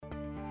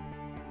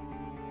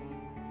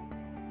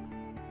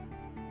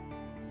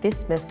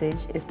This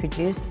message is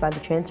produced by the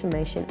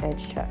Transformation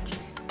Edge Church.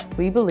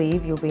 We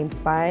believe you'll be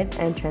inspired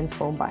and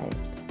transformed by it.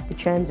 The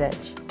Trans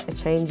Edge, a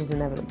change is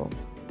inevitable.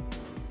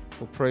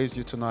 We praise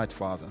you tonight,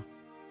 Father.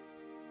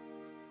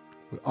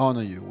 We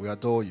honor you. We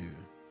adore you.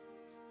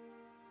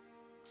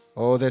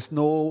 Oh, there's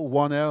no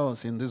one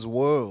else in this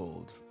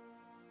world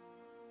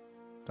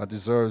that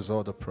deserves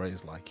all the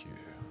praise like you.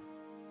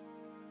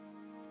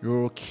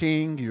 You're a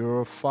king.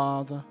 You're a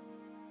father.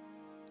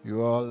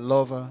 You are a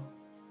lover.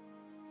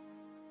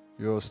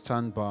 You're a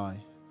standby.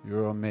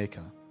 You're a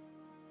maker.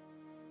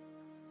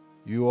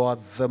 You are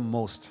the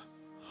most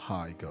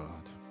high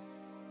God.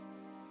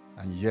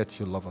 And yet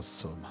you love us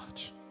so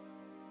much.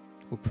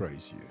 We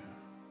praise you.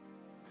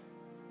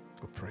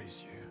 We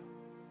praise you.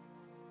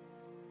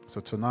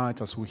 So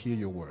tonight, as we hear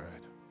your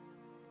word,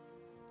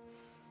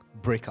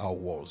 break our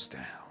walls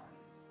down.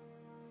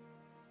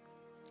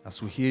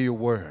 As we hear your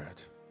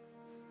word,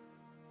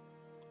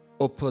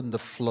 open the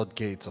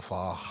floodgates of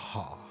our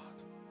heart.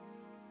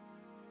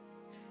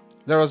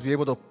 Let us be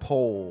able to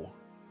pour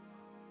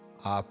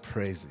our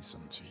praises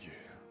unto you.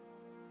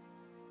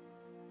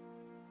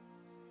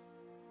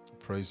 I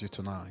praise you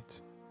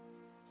tonight.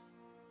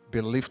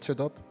 Be lifted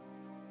up,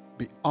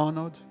 be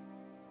honored,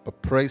 be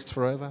praised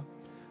forever.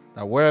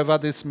 That wherever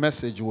this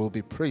message will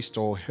be preached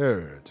or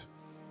heard,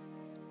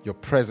 your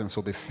presence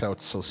will be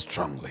felt so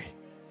strongly.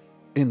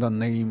 In the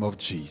name of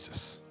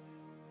Jesus.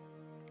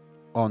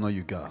 Honor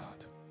you, God.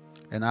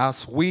 And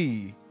as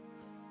we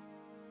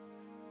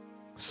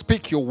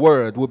speak your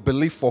word, we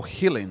believe for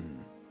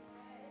healing.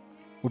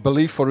 We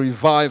believe for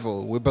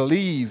revival. We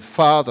believe,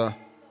 Father,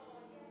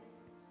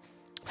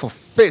 for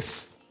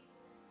faith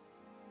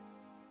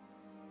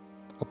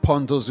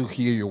upon those who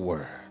hear your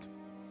word.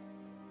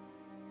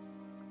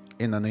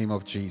 In the name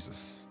of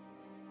Jesus.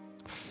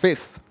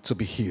 Faith to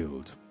be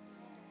healed.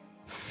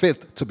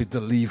 Faith to be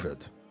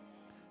delivered.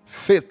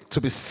 Faith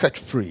to be set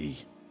free.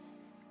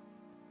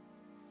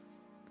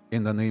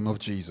 In the name of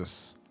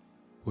Jesus,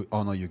 we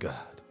honor you, God.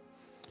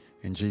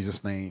 In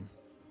Jesus' name,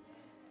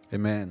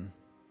 amen.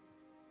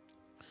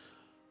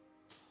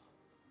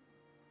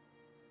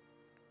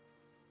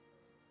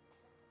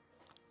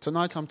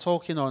 Tonight I'm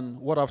talking on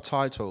what I've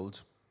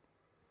titled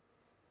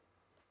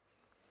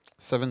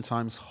 7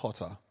 times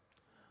hotter.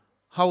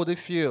 How would it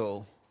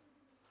feel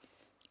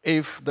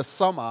if the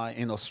summer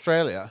in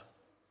Australia,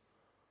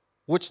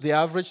 which the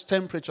average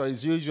temperature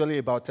is usually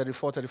about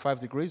 34, 35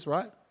 degrees,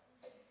 right?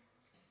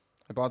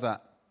 About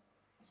that.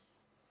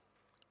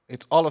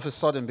 It all of a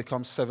sudden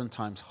becomes 7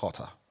 times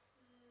hotter.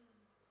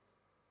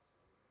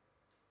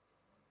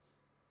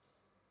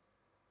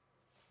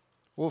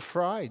 We're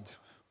fried.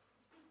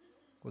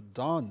 We're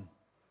done.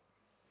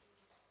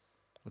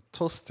 We're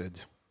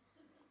toasted.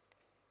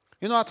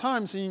 You know, at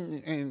times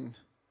in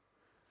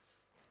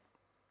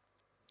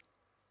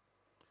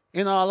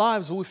our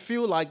lives, we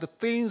feel like the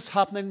things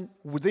happening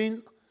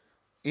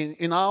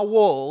in our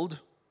world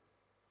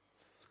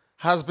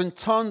has been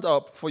turned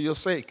up for your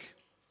sake.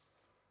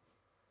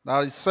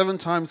 That is 7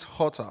 times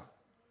hotter.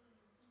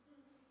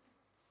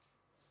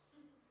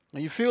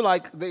 And you feel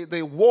like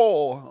the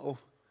war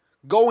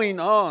going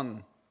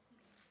on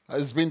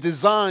has been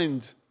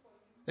designed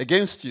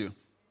against you.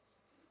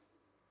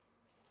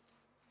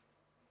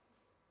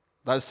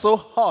 That is so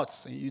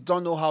hot, and you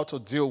don't know how to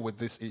deal with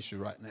this issue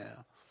right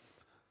now.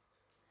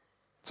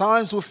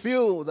 Times we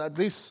feel that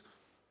this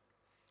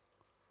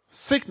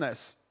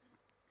sickness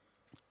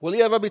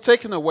will ever be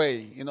taken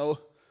away, you know.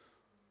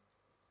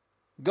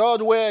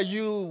 God, where are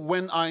you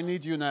when I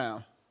need you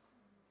now?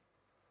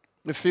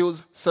 It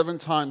feels 7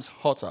 times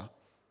hotter.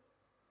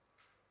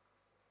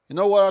 You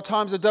know what? At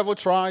times the devil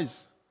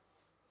tries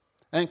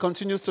and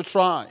continues to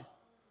try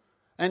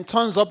and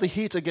turns up the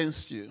heat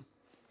against you.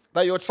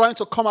 That you're trying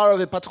to come out of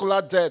a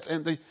particular debt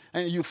and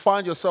you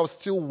find yourself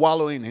still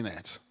wallowing in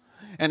it.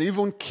 And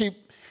even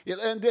keep...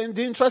 And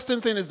the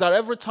interesting thing is that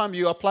every time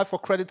you apply for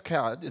credit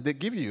card, they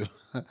give you.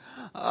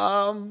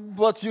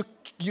 But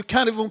you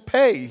can't even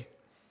pay.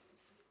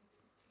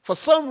 For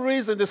some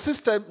reason, the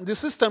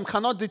system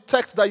cannot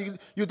detect that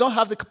you don't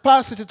have the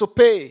capacity to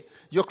pay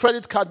your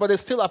credit card, but they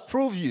still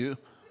approve you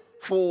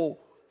for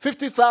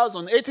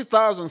 $50,000,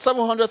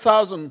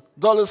 $80,000,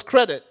 $700,000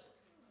 credit.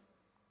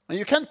 And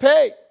you can't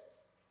pay.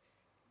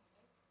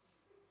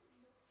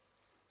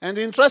 And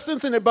the interesting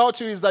thing about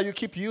you is that you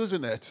keep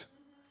using it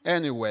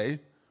anyway.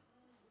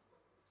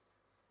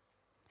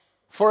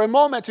 For a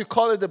moment, you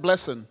call it a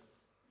blessing.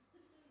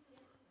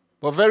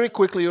 But very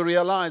quickly, you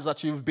realize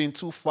that you've been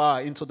too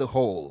far into the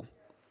hole.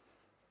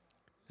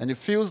 And it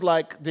feels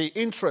like the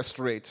interest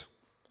rate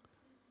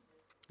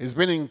is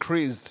being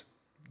increased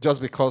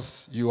just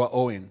because you are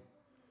owing.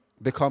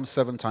 Becomes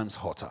 7 times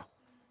hotter.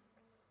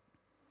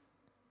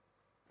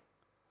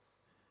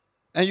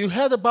 And you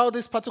heard about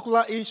this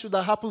particular issue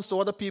that happens to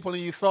other people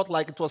and you felt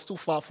like it was too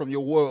far from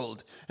your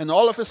world. And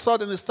all of a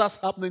sudden it starts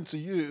happening to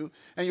you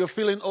and you're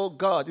feeling, oh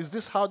God, is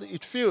this how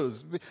it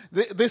feels?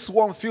 This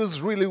one feels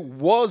really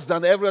worse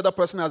than every other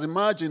person has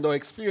imagined or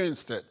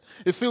experienced it.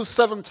 It feels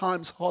 7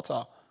 times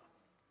hotter.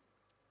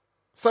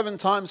 7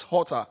 times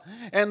hotter.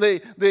 And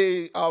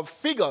the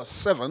figure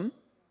 7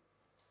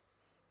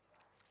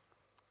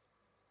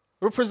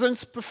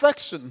 represents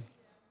perfection.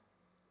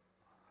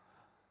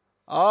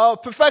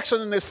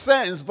 Perfection in a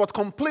sense, but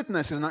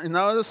completeness in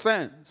another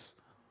sense.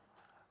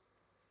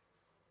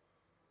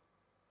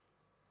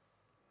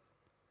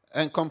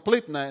 And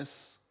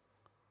completeness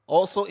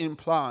also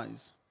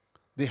implies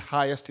the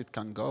highest it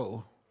can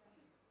go.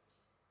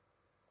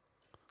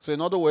 So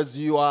in other words,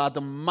 you are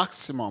the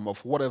maximum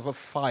of whatever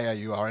fire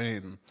you are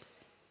in.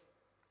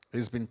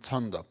 It's been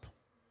turned up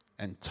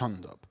and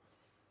turned up.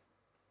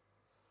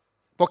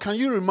 But can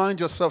you remind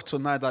yourself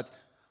tonight that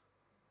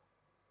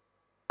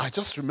I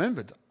just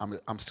remembered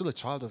I'm still a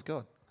child of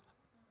God.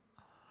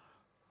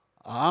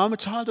 I'm a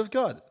child of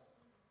God.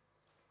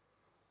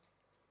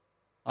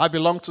 I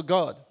belong to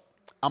God.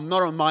 I'm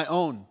not on my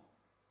own.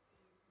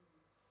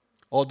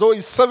 Although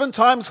it's 7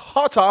 times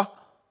hotter,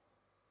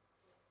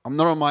 I'm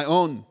not on my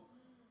own.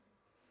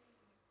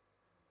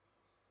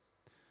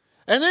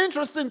 An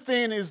interesting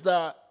thing is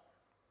that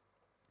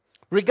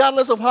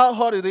regardless of how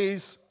hot it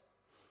is,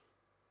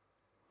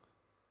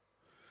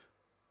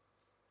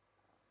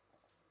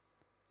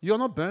 you're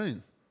not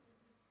burning.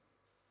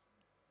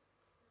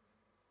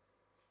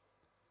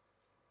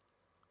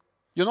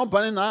 You're not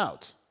burning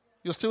out.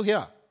 You're still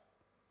here.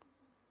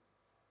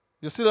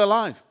 You're still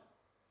alive.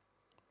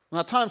 And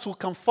at times we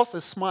can force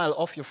a smile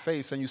off your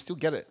face and you still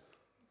get it.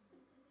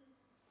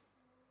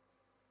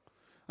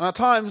 And at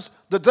times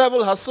the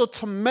devil has so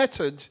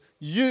tormented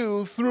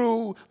you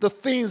through the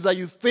things that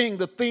you think,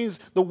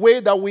 the way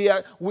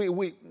that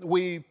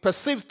we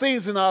perceive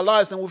things in our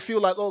lives, and we feel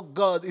like, oh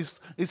God,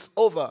 it's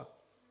over.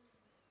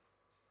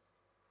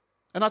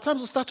 And at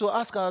times we start to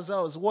ask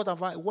ourselves,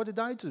 what did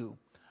I do?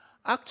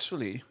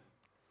 Actually,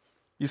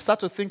 you start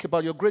to think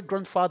about your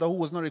great-grandfather who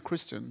was not a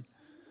Christian.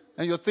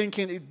 And you're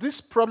thinking, this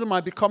problem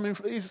might be a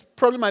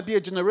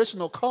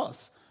generational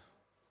curse.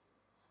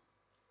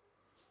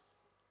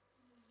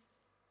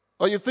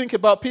 Or you think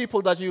about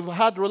people that you've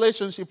had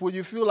relationship with,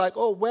 you feel like,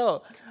 oh,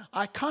 well,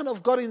 I kind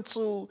of got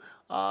into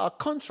a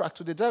contract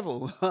with the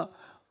devil.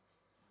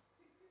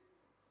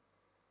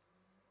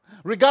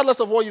 Regardless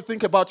of what you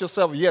think about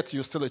yourself, yet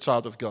you're still a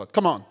child of God.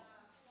 Come on.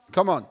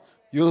 Come on.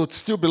 You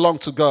still belong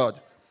to God.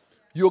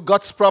 You're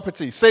God's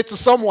property. Say to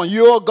someone,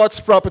 you're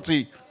God's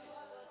property.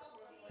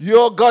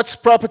 You're God's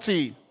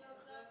property.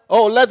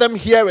 Oh, let them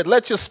hear it.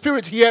 Let your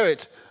spirit hear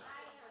it.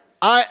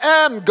 I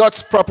am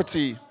God's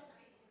property.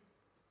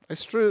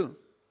 It's true.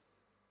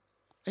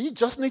 And you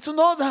just need to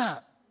know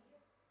that.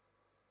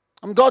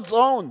 I'm God's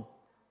own.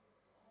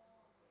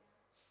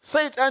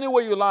 Say it any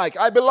way you like.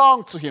 I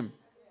belong to Him.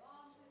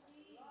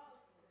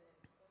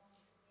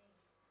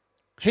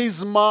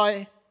 He's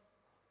my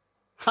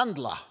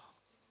handler.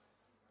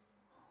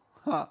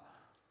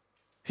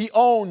 He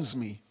owns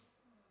me.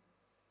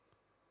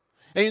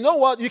 And you know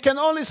what? You can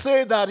only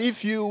say that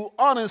if you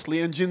honestly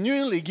and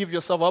genuinely give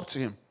yourself up to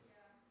Him.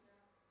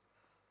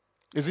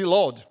 Is He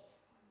Lord?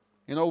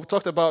 You know, we've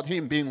talked about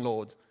Him being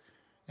Lord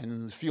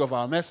in a few of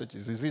our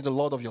messages. Is He the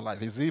Lord of your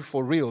life? Is He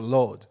for real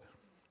Lord?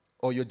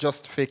 Or you're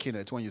just faking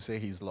it when you say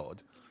He's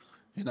Lord?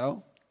 You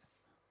know?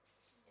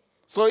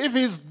 So if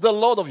He's the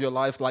Lord of your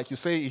life, like you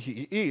say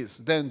He is,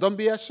 then don't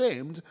be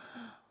ashamed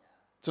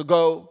to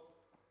go,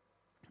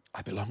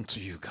 I belong to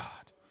you, God.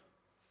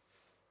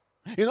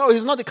 You know,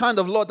 He's not the kind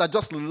of Lord that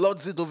just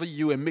lords it over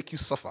you and make you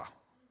suffer.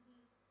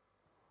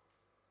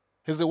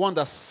 He's the one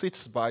that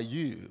sits by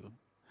you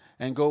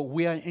and go,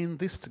 we are in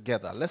this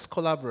together. Let's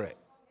collaborate.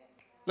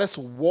 Let's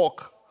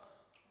walk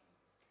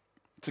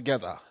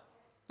together.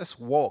 Let's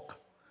walk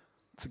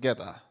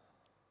together.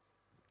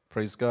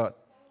 Praise God.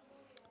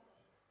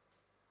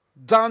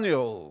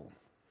 Daniel.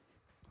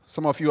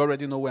 Some of you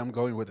already know where I'm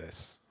going with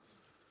this.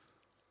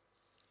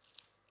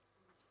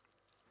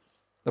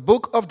 The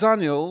book of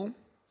Daniel,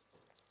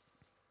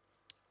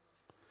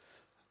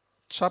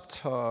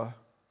 chapter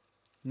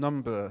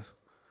number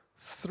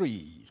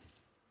 3.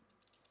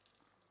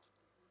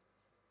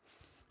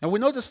 And we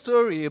know the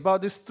story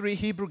about these 3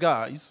 Hebrew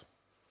guys,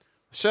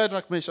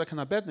 Shadrach, Meshach, and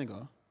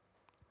Abednego.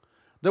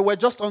 They were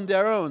just on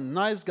their own,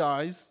 nice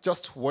guys,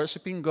 just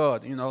worshiping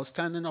God, you know,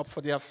 standing up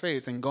for their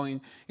faith and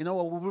going, you know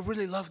what, we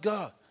really love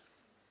God.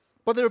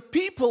 But there are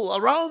people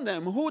around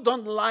them who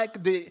don't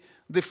like the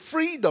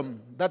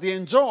freedom that they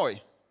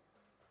enjoy.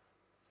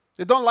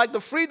 They don't like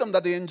the freedom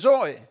that they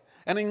enjoy.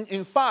 And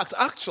in fact,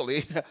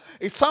 actually,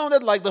 it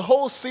sounded like the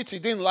whole city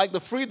didn't like the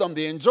freedom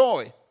they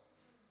enjoy.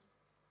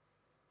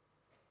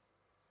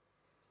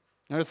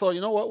 And I thought,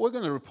 you know what, we're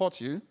going to report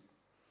you.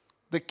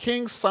 The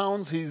king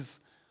sounds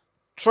his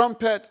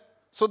trumpet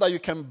so that you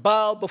can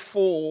bow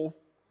before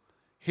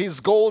his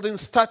golden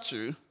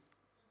statue.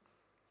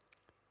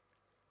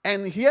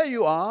 And here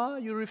you are,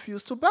 you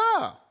refuse to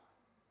bow.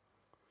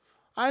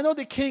 I know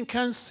the king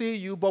can't see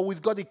you, but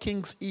we've got the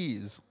king's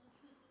ears.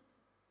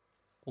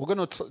 We're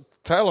going to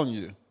tell on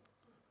you.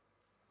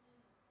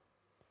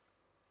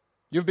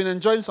 You've been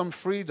enjoying some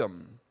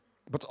freedom,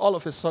 but all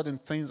of a sudden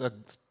things are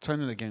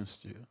turning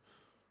against you.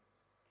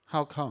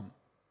 How come?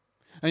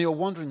 And you're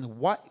wondering,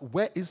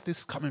 where is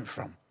this coming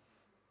from?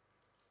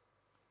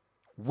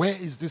 Where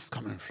is this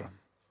coming from?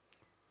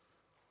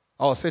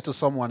 I'll say to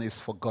someone, it's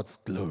for God's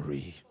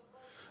glory.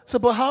 So,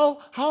 but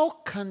how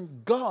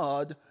can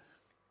God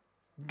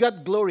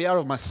get glory out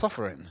of my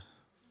suffering?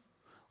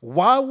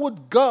 Why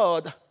would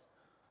God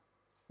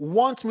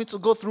want me to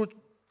go through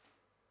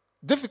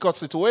difficult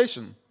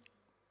situation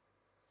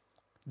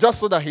just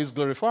so that he's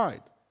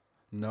glorified?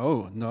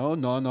 No.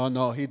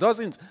 He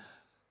doesn't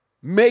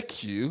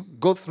make you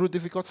go through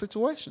difficult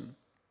situation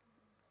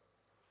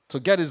to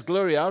get his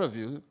glory out of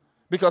you.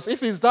 Because if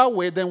he's that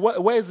way, then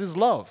where is his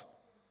love?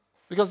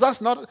 Because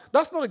that's not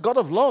a God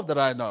of love that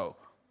I know,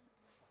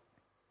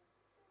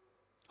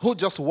 who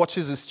just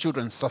watches his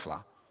children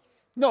suffer.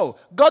 No,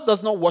 God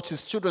does not watch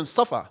his children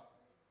suffer.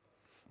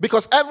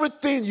 Because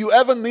everything you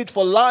ever need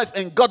for life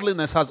and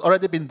godliness has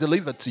already been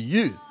delivered to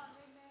you.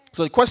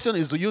 So the question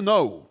is, do you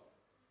know?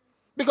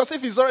 Because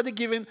if he's already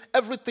given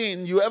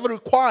everything you ever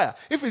require,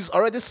 if he's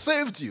already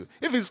saved you,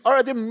 if he's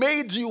already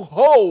made you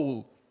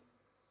whole,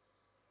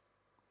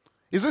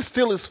 is it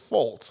still his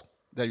fault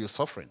that you're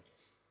suffering?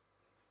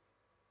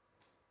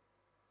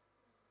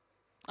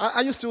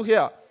 Are you still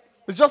here?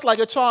 It's just like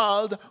a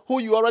child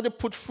who you already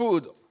put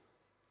food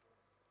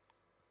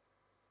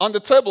on the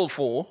table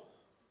for,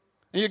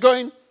 and you're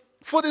going,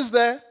 food is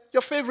there,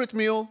 your favorite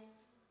meal.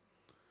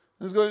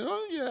 And he's going,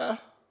 oh yeah,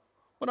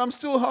 but I'm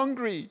still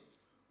hungry.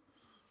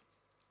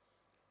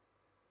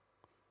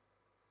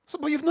 So,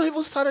 but you've not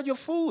even started your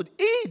food.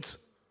 Eat.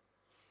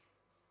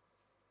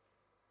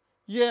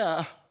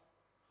 Yeah,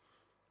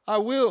 I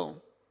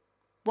will,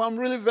 but I'm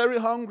really very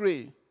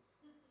hungry.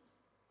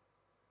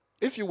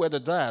 If you were the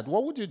dad,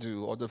 what would you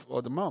do?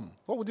 Or the mom,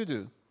 what would you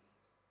do?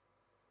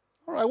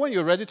 All right, when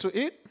you're ready to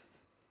eat,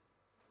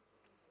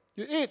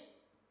 you eat.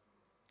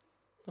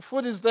 The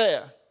food is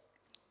there.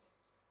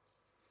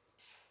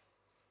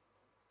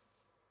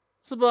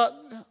 So, but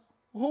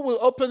who will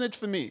open it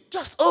for me?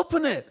 Just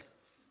open it.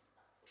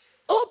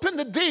 Open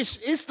the dish.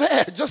 It's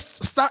there.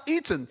 Just start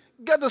eating.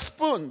 Get the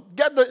spoon.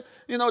 Get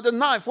the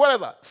knife,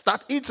 whatever.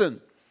 Start eating.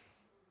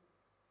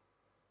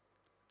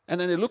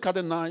 And then they look at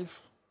the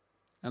knife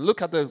and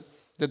look at the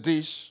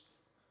dish.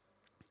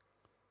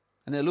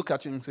 And they look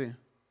at you and say,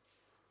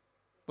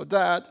 but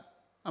Dad,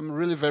 I'm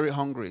really very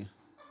hungry.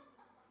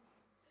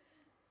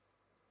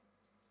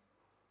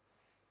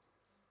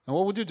 And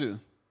what would you do?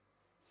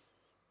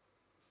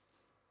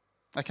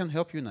 I can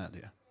help you,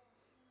 Nadia.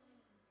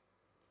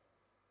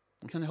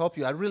 I can help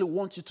you. I really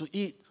want you to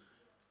eat.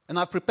 And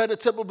I've prepared a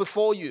table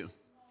before you.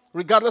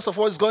 Regardless of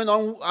what's going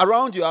on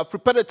around you, I've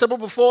prepared a table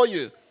before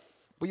you.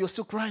 But you're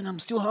still crying, I'm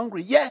still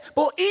hungry. Yeah,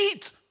 but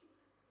eat.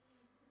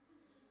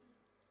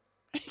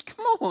 Hey,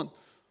 come on.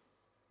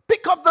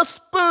 Pick up the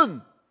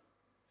spoon.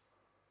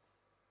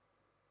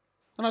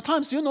 And at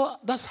times,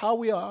 that's how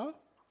we are.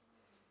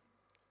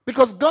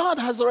 Because God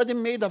has already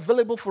made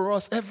available for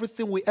us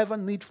everything we ever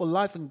need for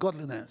life and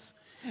godliness.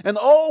 And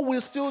all we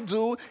still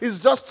do is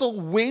just to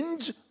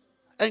whinge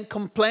and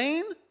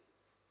complain.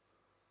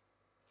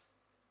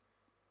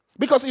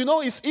 Because,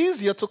 it's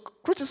easier to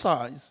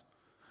criticize.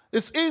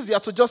 It's easier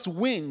to just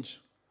whinge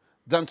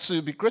than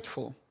to be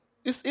grateful.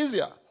 It's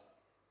easier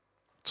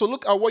to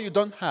look at what you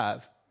don't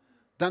have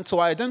than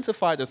to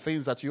identify the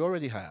things that you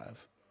already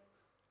have.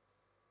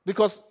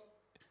 Because,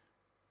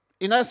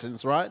 in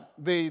essence, right,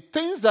 the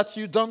things that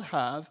you don't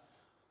have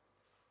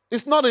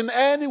is not in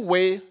any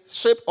way,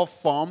 shape, or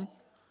form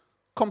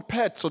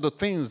compared to the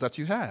things that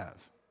you have.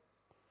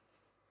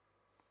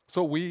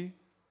 So we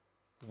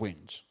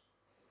whinge.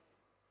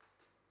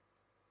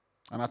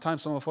 And at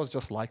times some of us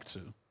just like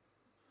to.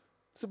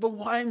 So, but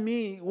why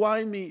me?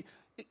 Why me?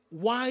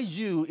 Why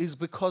you is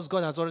because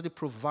God has already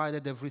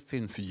provided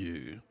everything for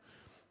you.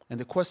 And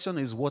the question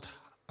is, what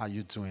are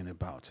you doing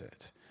about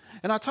it?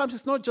 And at times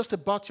it's not just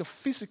about the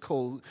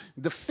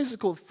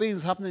physical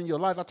things happening in your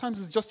life. At times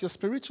it's just your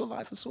spiritual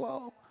life as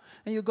well.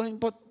 And you're going,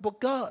 but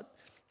God,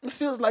 it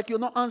feels like you're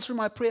not answering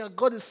my prayer.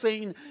 God is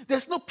saying,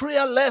 there's no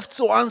prayer left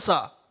to answer.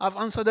 I've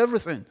answered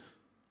everything.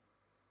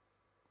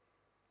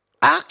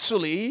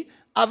 Actually,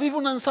 I've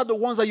even answered the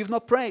ones that you've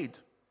not prayed.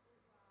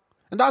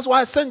 And that's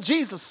why I sent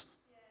Jesus.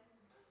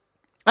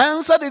 I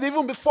answered it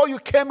even before you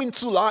came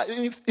into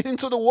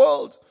the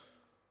world.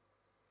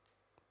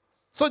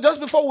 So just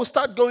before we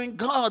start going,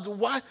 God,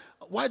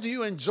 why do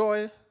you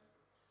enjoy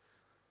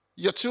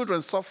your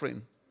children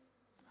suffering?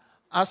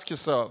 Ask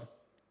yourself,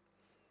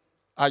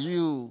 are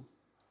you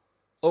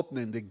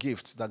opening the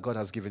gift that God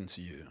has given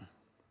to you?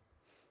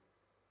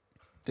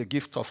 The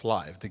gift of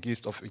life, the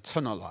gift of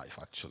eternal life,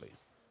 actually.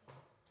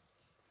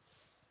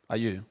 Are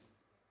you?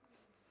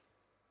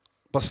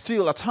 But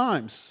still, at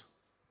times,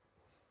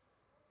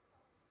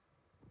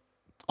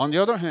 on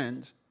the other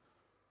hand,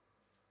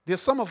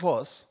 there's some of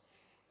us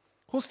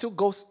who still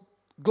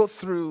go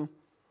through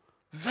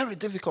very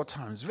difficult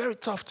times, very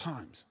tough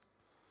times.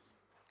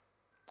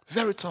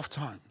 Very tough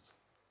times.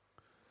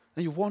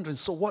 And you're wondering,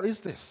 so what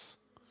is this?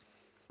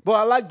 But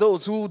I like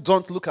those who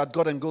don't look at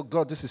God and go,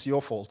 God, this is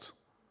your fault.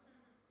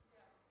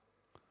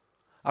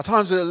 At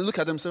times they look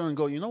at themselves and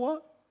go, you know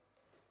what?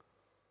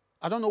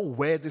 I don't know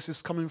where this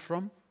is coming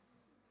from.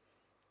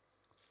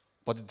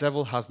 but the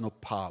devil has no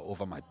power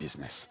over my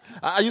business.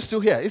 Are you still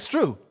here? It's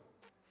true.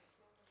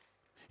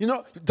 You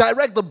know,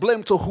 direct the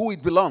blame to who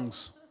it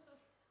belongs.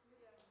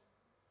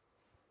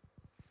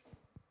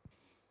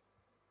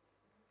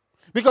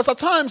 Because at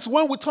times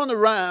when we turn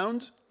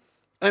around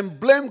and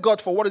blame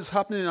God for what is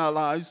happening in our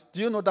lives,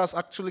 do you know that's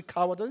actually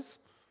cowardice?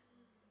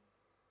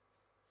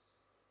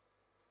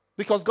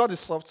 Because God is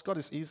soft, God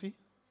is easy.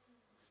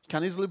 You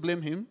can easily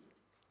blame him.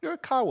 You're a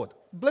coward.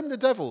 Blame the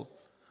devil.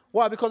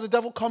 Why? Because the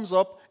devil comes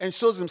up and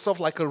shows himself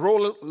like a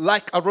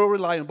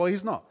roaring lion, but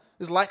he's not.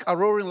 He's like a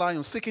roaring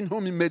lion seeking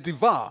whom he may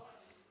devour.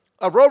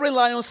 A roaring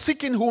lion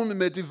seeking whom he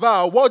may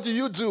devour. What do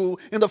you do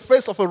in the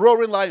face of a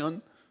roaring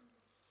lion?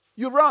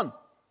 You run.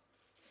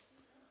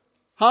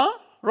 Huh?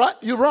 Right?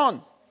 You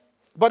run.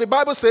 But the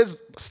Bible says,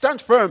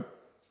 stand firm.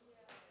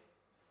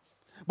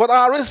 But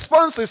our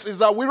response is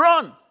that we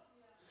run.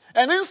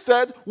 And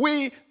instead,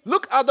 we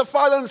look at the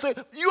Father and say,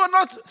 you are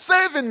not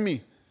saving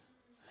me.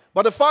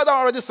 But the Father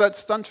already said,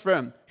 stand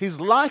firm. He's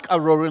like a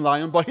roaring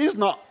lion, but he's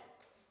not.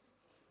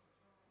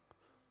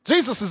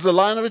 Jesus is the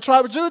Lion of the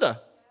tribe of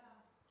Judah.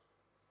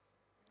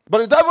 But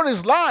the devil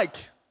is like,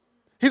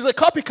 he's a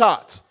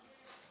copycat.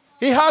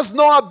 He has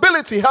no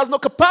ability, he has no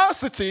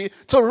capacity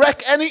to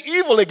wreak any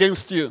evil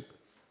against you.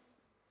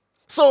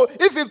 So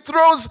if he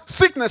throws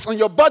sickness on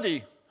your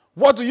body,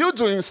 what do you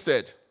do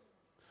instead?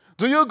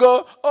 Do you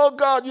go, oh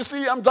God, you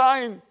see, I'm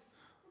dying?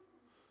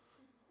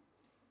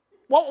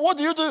 What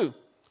do you do?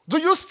 Do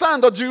you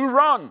stand or do you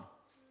run?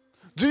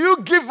 Do you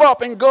give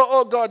up and go,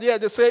 oh God, yeah,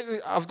 they say,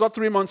 I've got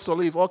 3 months to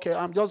live. Okay,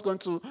 I'm just going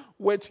to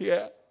wait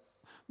here.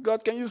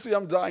 God, can you see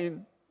I'm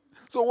dying?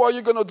 So what are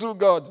you going to do,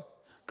 God?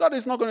 God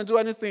is not going to do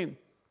anything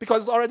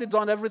because he's already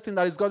done everything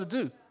that he's got to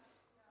do.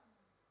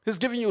 He's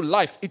giving you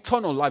life,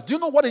 eternal life. Do you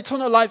know what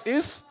eternal life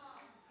is?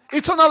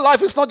 Eternal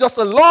life is not just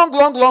a long,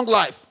 long, long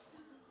life.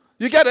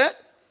 You get it?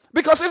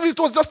 Because if it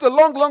was just a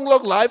long, long,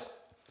 long life,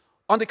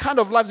 on the kind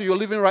of life that you're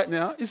living right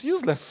now, it's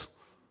useless.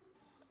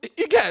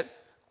 You get it?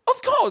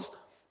 Of course.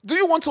 Do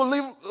you want to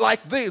live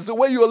like this, the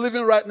way you are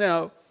living right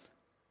now,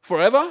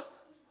 forever?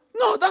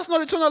 No, that's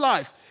not eternal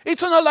life.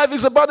 Eternal life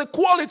is about the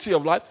quality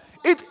of life.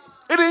 It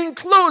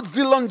includes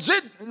the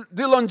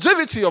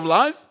longevity of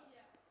life,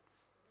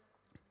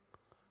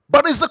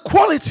 but it's the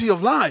quality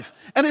of life.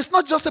 And it's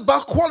not just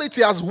about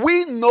quality as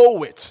we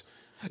know it.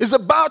 It's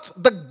about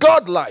the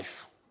God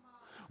life,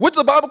 which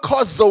the Bible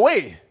calls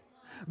Zoe.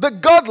 The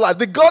God life,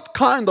 the God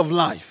kind of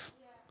life.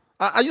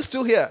 Are you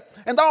still here?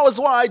 And that was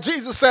why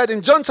Jesus said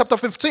in John chapter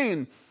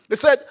 15, he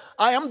said,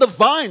 I am the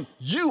vine,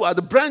 you are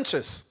the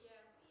branches.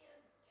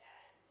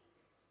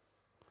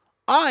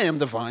 I am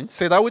the vine.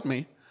 Say that with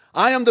me.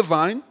 I am the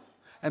vine.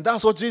 And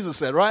that's what Jesus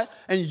said, right?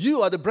 And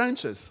you are the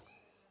branches.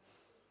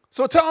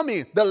 So tell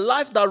me, the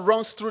life that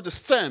runs through the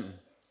stem,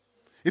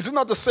 is it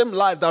not the same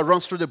life that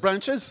runs through the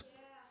branches?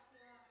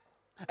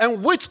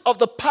 And which of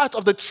the part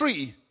of the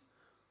tree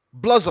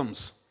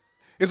blossoms?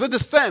 Is it the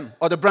stem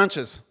or the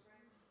branches?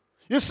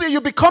 You see, you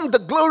become the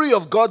glory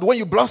of God when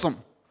you blossom.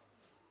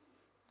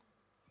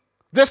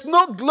 There's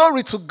no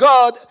glory to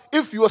God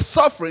if you are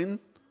suffering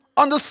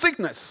under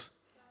sickness.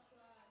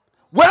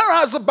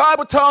 Whereas the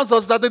Bible tells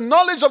us that the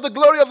knowledge of the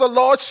glory of the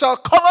Lord shall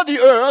cover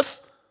the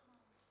earth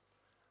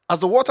as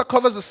the water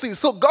covers the sea.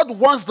 So God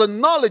wants the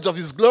knowledge of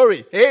his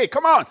glory. Hey,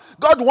 come on.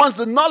 God wants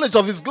the knowledge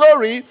of his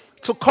glory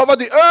to cover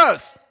the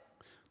earth.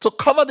 To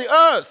cover the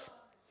earth.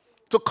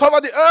 To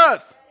cover the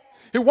earth.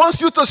 He wants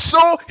you to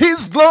show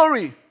his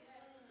glory.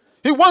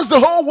 He wants the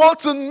whole world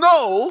to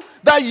know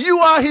that you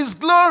are his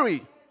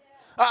glory.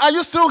 Are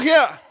you still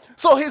here?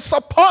 So he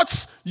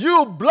supports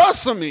you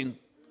blossoming,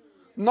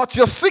 not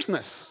your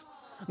sickness,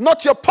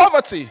 not your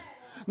poverty,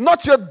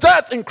 not your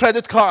debt in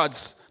credit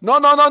cards. No.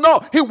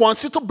 He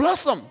wants you to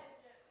blossom.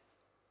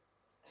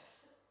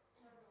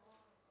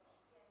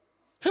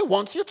 He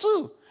wants you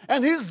to.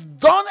 And he's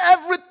done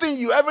everything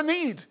you ever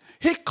need.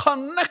 He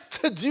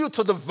connected you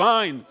to the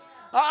vine.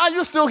 Are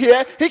you still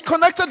here? He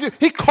connected you.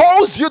 He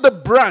calls you the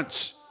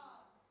branch.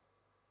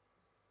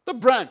 The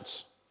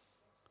branch.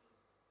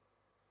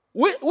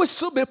 We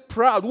should be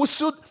proud. We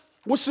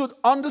should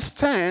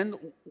understand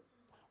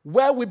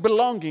where we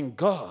belong in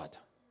God.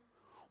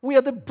 We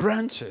are the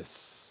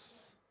branches.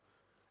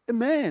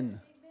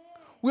 Amen.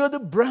 We are the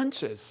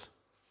branches.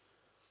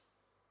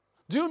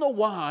 Do you know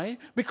why?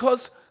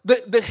 Because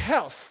the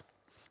health,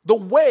 the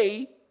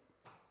way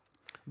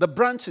the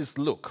branches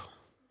look,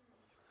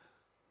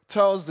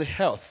 tells the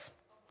health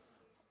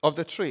of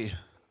the tree.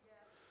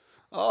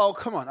 Oh,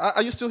 come on.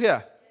 Are you still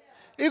here?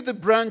 If the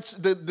branch,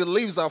 the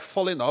leaves are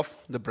falling off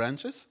the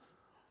branches,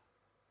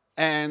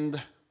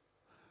 and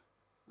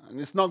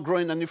it's not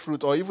growing any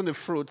fruit, or even the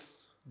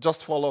fruits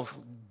just fall off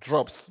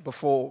drops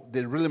before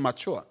they really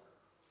mature,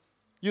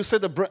 you say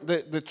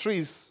the tree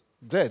is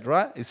dead,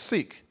 right? It's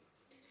sick.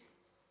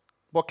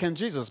 But can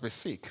Jesus be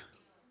sick?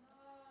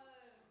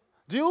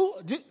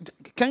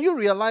 Can you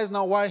realize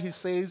now why he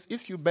says,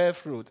 if you bear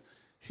fruit,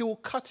 he will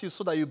cut you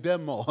so that you bear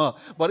more.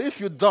 But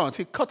if you don't,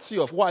 he cuts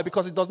you off. Why?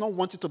 Because he does not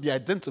want you to be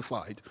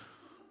identified.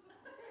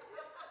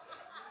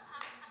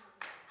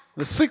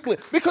 The sickly.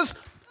 Because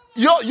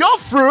Your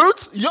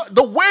fruit,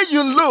 the way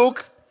you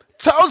look,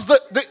 tells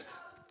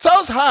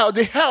tells how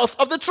the health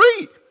of the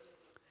tree.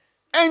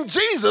 And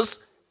Jesus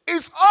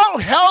is all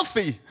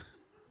healthy.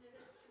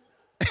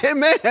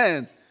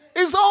 Amen.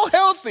 He's all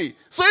healthy.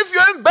 So if you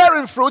ain't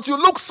bearing fruit, you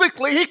look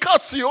sickly, he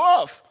cuts you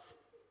off.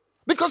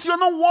 Because you're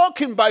not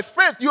walking by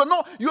faith. You're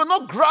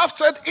not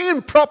grafted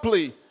in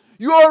properly.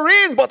 You are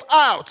in but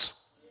out.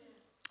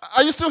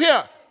 Are you still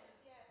here?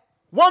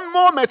 One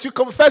moment you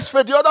confess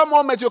faith, the other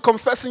moment you're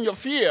confessing your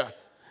fear.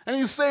 And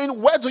he's saying,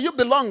 where do you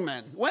belong,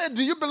 man? Where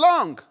do you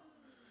belong?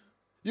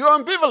 You're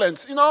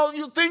ambivalent.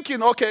 You're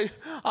thinking, okay,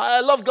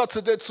 I love God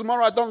today,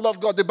 tomorrow I don't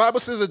love God. The Bible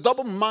says a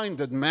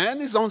double-minded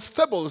man is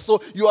unstable.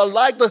 So you are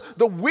like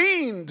the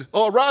wind,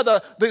 or rather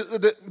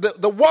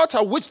the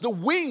water which the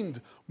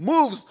wind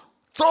moves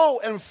to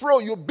and fro.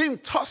 You're being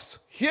tossed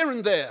here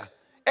and there.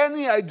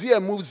 Any idea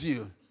moves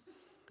you.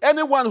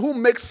 Anyone who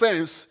makes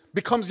sense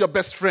becomes your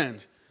best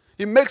friend.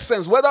 It makes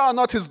sense. Whether or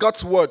not it's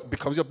God's word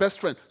becomes your best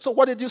friend. So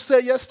what did you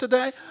say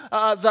yesterday?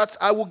 That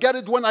I will get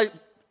it when I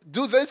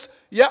do this?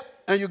 Yeah.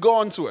 And you go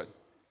on to it.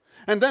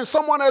 And then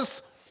someone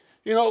else,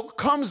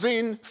 comes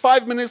in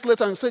 5 minutes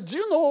later and says, do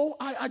you know,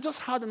 I just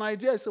had an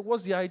idea. I said,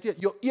 what's the idea?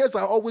 Your ears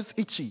are always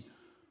itchy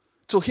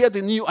to hear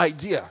the new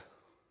idea.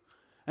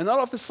 And all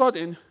of a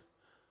sudden,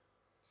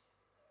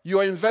 you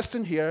are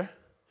investing here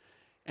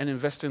and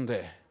investing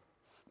there.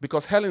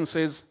 Because Helen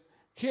says,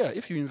 here,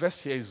 if you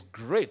invest here, it's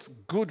great,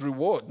 good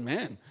reward,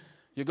 man.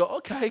 You go,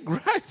 okay,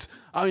 great.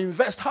 I'll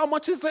invest. How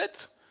much is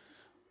it?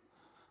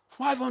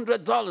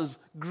 $500.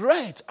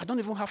 Great. I don't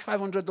even have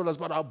 $500,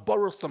 but I'll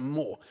borrow some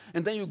more.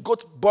 And then you go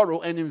to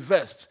borrow and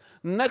invest.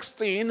 Next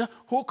thing,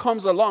 who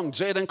comes along?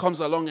 Jaden comes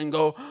along and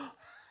go,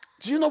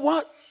 do you know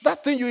what?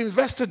 That thing you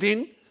invested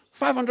in,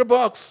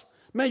 $500.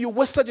 Man, you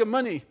wasted your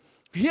money.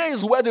 Here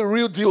is where the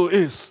real deal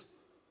is.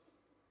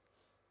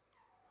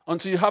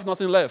 Until you have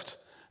nothing left.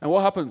 And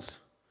what happens?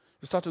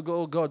 You start to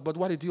go, oh God, but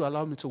why did you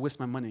allow me to waste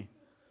my money?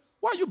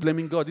 Why are you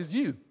blaming God? It's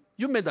you.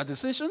 You made that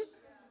decision.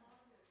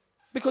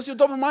 Because you're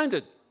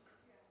double-minded.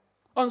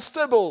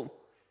 Unstable.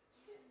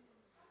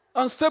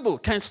 Unstable.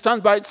 Can't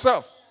stand by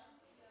itself.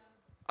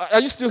 Are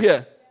you still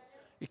here?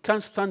 It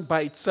can't stand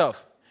by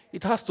itself.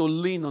 It has to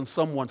lean on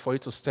someone for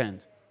it to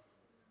stand.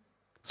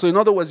 So in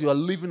other words, you are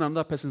living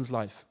another person's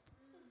life.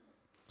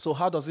 So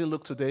how does it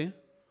look today?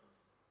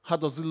 How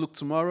does it look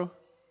tomorrow?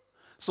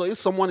 So if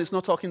someone is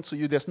not talking to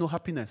you, there's no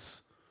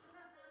happiness.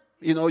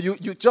 You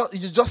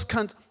just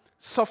can't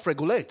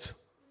self-regulate.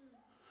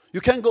 You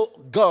can't go,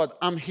 God,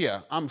 I'm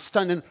here. I'm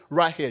standing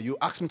right here. You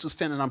asked me to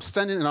stand, and I'm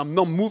standing, and I'm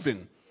not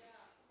moving.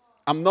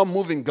 I'm not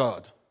moving,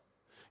 God.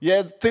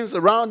 Yeah, things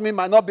around me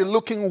might not be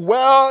looking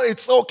well.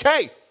 It's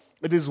okay.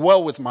 It is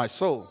well with my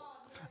soul.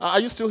 Are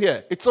you still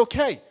here? It's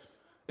okay.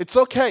 It's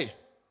okay.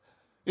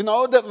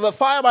 The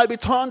fire might be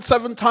turned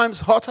 7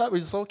 times hotter.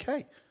 It's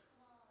okay.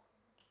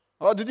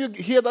 Oh, did you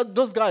hear that?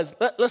 Those guys,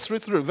 let's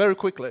read through very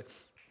quickly.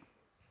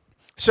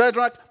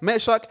 Shadrach,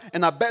 Meshach,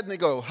 and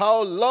Abednego.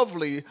 How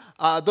lovely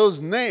are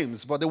those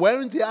names. But they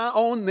weren't their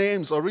own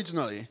names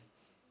originally.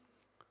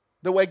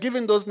 They were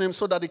given those names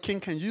so that the king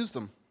can use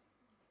them.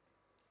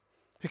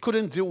 He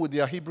couldn't deal with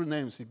their Hebrew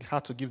names. He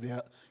had to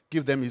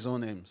give them his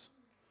own names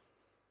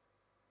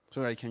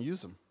so that he can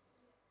use them.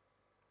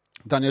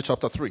 Daniel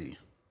chapter 3.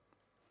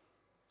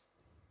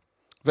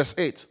 Verse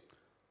 8.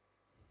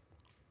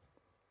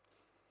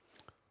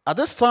 At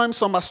this time,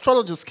 some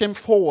astrologers came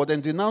forward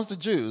and denounced the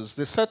Jews.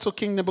 They said to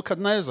King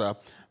Nebuchadnezzar,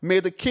 may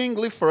the king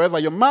live forever.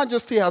 Your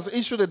majesty has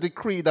issued a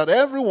decree that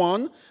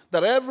everyone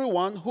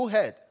who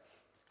had,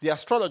 the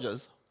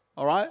astrologers,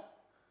 all right,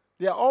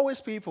 they are always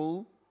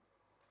people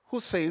who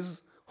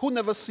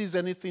never sees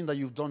anything that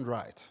you've done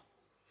right.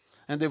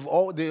 And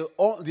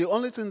the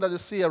only thing that they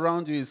see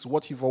around you is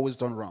what you've always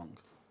done wrong.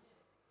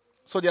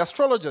 So the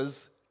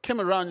astrologers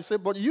came around and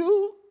said, but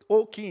you,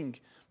 O king,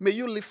 may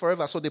you live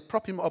forever. So they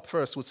prop him up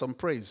first with some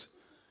praise.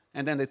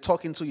 And then they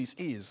talk into his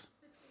ears.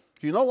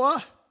 You know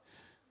what?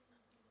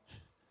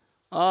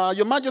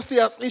 Your majesty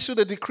has issued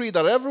a decree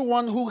that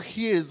everyone who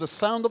hears the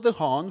sound of the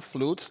horn,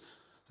 flutes,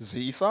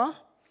 zither,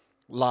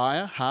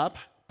 lyre, harp,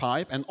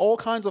 pipe, and all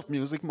kinds of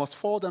music must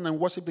fall down and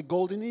worship the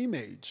golden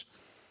image.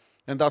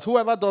 And that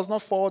whoever does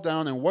not fall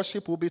down and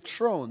worship will be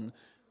thrown.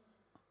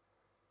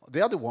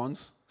 They are the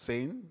ones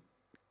saying,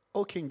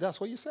 oh king,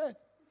 that's what you said.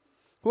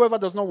 Whoever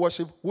does not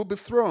worship will be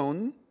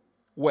thrown,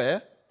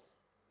 where?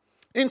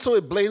 Into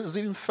a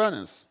blazing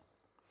furnace.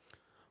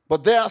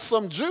 But there are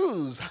some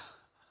Jews,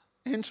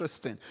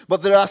 interesting,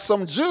 but there are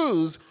some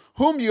Jews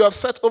whom you have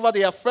set over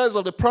the affairs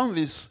of the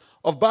province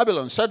of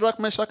Babylon, Shadrach,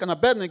 Meshach, and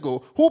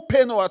Abednego, who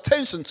pay no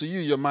attention to you,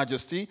 your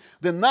majesty.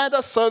 They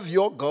neither serve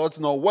your gods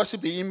nor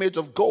worship the image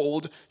of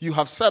gold you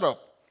have set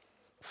up.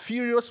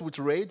 Furious with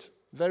rage,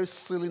 very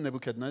silly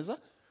Nebuchadnezzar,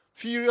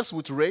 furious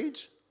with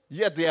rage,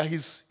 yet they are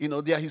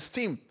his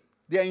team.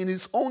 They are in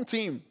his own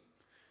team.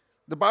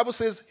 The Bible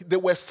says they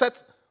were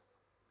set,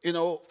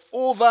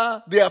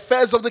 over the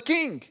affairs of the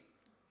king.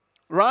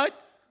 Right?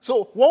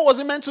 So what was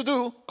he meant to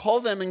do? Call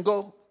them and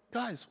go,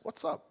 guys,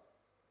 what's up?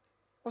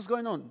 What's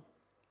going on?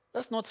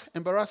 Let's not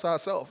embarrass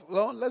ourselves.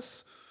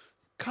 Let's,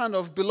 kind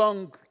of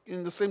belong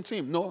in the same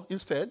team. No,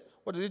 instead,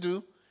 what did he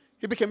do?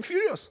 He became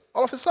furious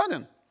all of a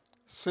sudden.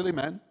 Silly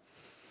man.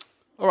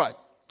 All right.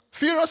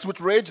 Furious with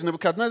rage,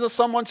 Nebuchadnezzar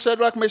summoned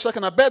Shadrach, Meshach,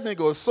 and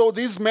Abednego. So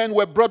these men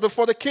were brought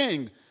before the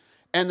king.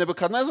 And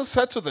Nebuchadnezzar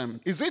said to them,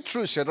 "Is it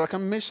true, Shadrach,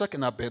 and Meshach,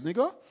 and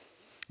Abednego,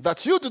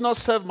 that you do not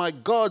serve my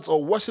gods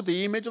or worship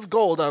the image of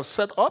gold I have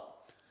set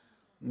up?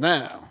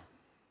 Now,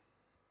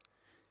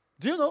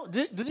 do you know,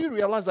 did you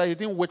realize that he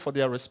didn't wait for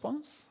their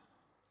response?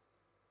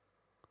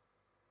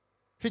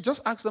 He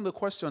just asked them the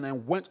question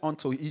and went on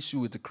to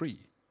issue a decree.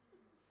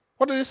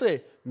 What did he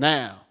say?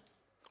 Now,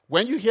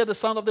 when you hear the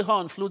sound of the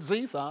horn, flute,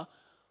 zither,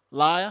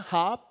 lyre,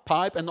 harp,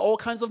 pipe, and all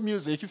kinds of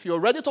music, if you're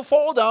ready to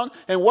fall down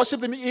and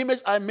worship the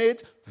image I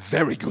made,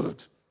 very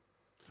good.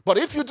 But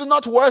if you do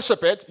not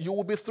worship it, you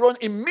will be thrown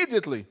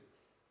immediately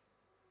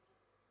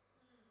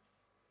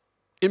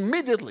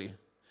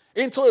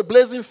into a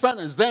blazing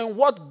furnace. Then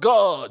what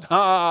God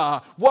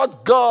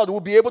will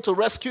be able to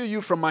rescue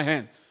you from my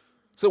hand?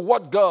 So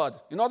what God?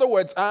 In other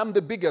words, I'm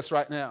the biggest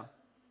right now.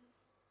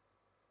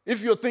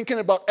 If you're thinking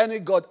about any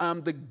God,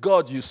 I'm the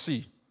God you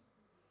see.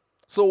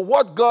 So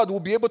what God will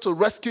be able to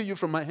rescue you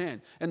from my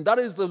hand? And that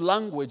is the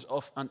language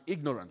of an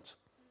ignorant,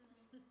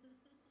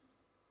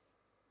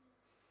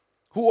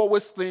 who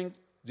always think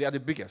they are the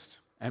biggest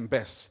and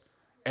best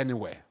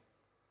anywhere.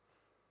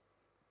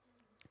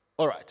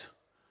 All right.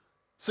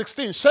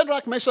 16,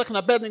 Shadrach, Meshach, and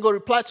Abednego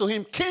replied to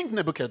him, King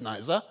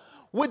Nebuchadnezzar,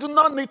 we do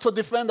not need to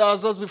defend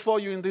ourselves before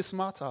you in this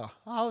matter.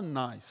 How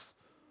nice.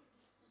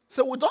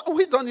 So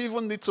we don't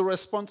even need to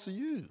respond to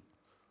you.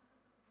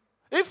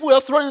 If we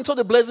are thrown into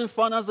the blazing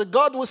furnace, the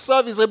God we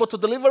serve is able to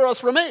deliver us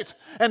from it.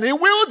 And he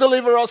will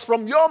deliver us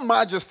from your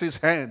majesty's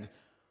hand.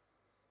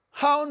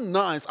 How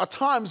nice. At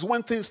times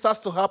when things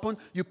start to happen,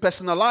 you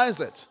personalize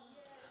it.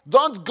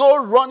 Don't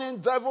go running,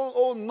 devil.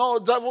 Oh no,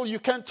 devil, you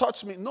can't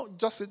touch me. No,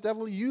 just say,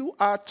 devil, you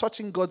are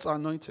touching God's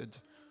anointed.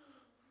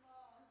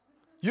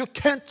 You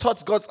can't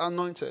touch God's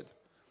anointed.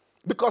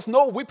 Because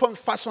no weapon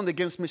fashioned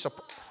against me shall.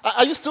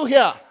 Are you still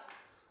here?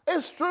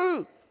 It's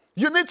true.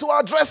 You need to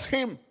address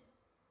him.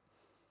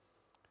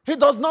 He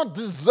does not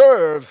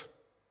deserve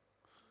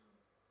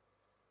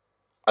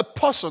a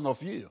portion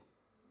of you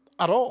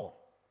at all.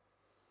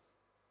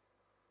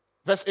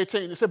 Verse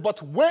 18, he said,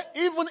 but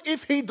even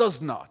if he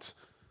does not,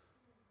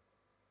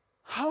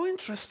 how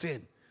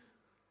interesting.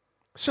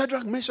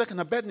 Shadrach, Meshach, and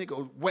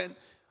Abednego, when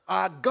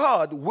our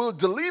God will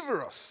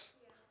deliver us.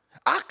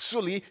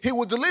 Actually, he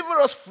will deliver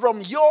us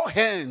from your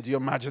hand,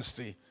 your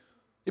majesty.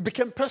 It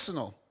became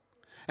personal.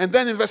 And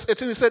then in verse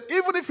 18, he said,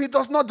 even if he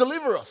does not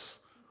deliver us,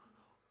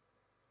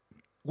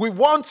 we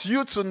want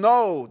you to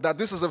know that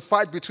this is a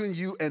fight between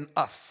you and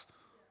us.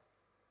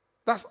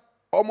 That's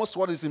almost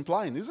what he's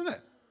implying, isn't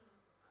it?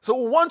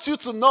 So we want you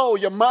to know,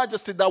 your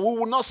majesty, that we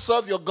will not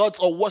serve your gods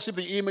or worship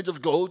the image of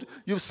gold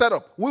you've set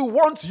up. We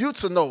want you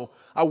to know.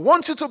 I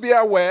want you to be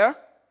aware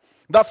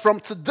that from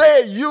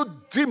today, you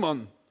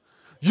demon,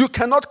 you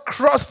cannot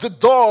cross the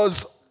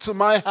doors to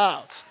my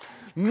house.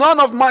 None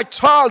of my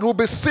child will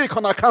be sick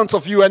on account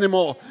of you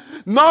anymore.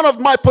 None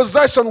of my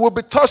possession will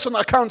be touched on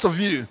account of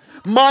you.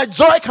 My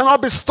joy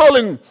cannot be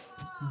stolen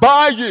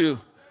by you.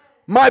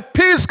 My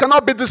peace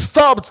cannot be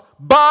disturbed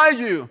by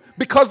you.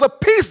 Because the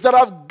peace that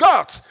I've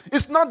got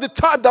is not the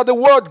type that the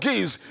world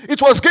gives.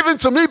 It was given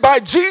to me by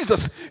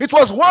Jesus. It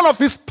was one of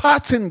his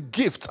parting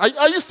gifts.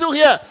 Are you still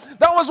here?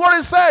 That was what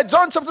he said.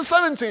 John chapter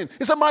 17.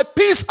 He said, my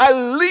peace I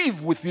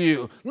leave with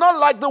you. Not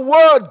like the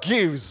world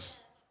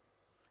gives.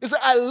 He said,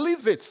 I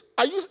leave it.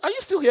 Are you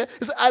still here?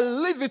 He said, I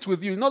leave it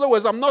with you. In other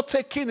words, I'm not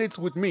taking it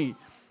with me.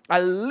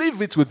 I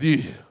leave it with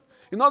you.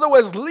 In other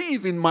words,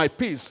 live in my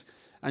peace.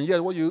 And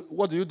yet,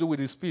 what do you do with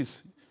this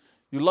peace?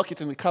 You lock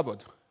it in the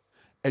cupboard,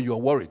 and you're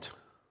worried.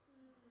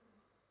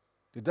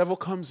 The devil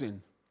comes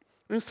in.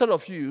 Instead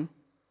of you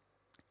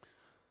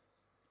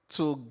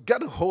to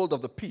get a hold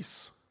of the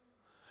peace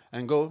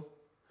and go,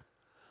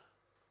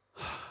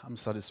 I'm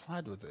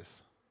satisfied with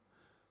this.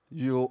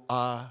 You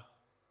are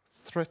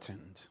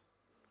threatened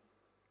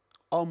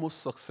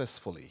almost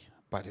successfully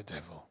by the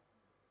devil.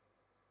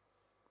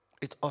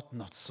 It ought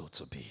not so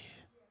to be.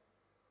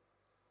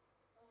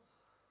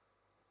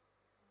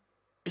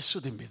 It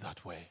shouldn't be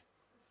that way.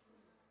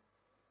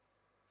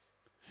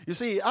 You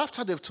see,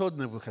 after they've told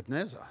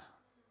Nebuchadnezzar,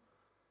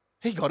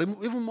 he got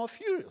even more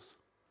furious.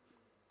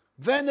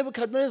 Then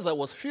Nebuchadnezzar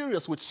was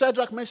furious with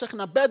Shadrach, Meshach,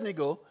 and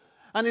Abednego,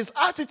 and his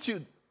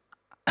attitude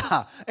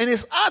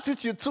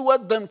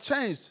toward them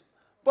changed.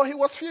 But he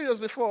was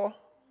furious before,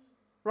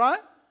 right?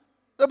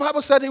 The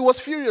Bible said he was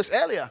furious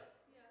earlier.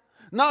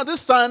 Now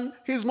this time,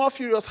 he's more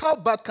furious. How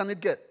bad can it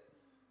get?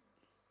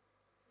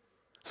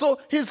 So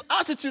his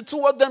attitude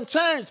toward them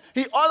changed.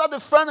 He ordered the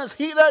furnace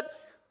heated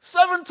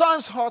 7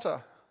 times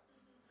hotter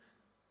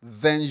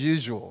than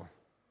usual.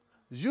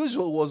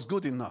 Usual was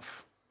good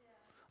enough.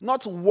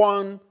 Not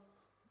once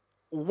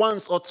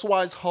or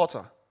twice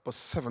hotter, but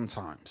 7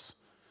 times.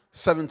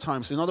 7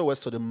 times, in other words,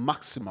 to the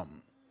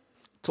maximum,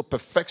 to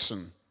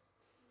perfection.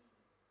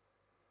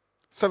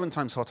 7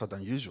 times hotter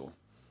than usual.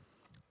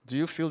 Do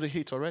you feel the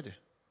heat already?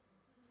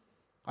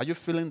 Are you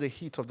feeling the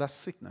heat of that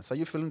sickness? Are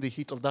you feeling the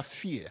heat of that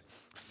fear?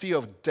 Fear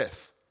of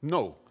death?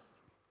 No.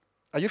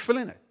 Are you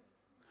feeling it?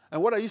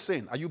 And what are you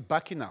saying? Are you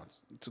backing out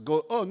to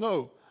go, oh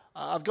no,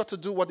 I've got to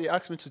do what they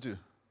asked me to do?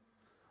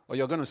 Or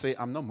you're going to say,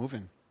 I'm not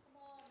moving.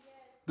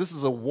 This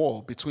is a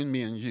war between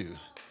me and you.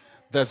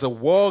 There's a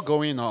war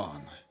going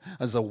on.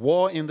 There's a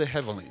war in the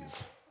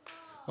heavenlies.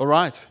 All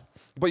right?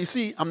 But you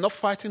see, I'm not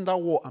fighting that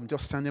war. I'm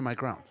just standing my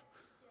ground.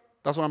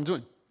 That's what I'm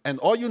doing. And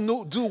all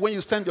you do when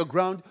you stand your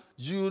ground,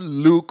 you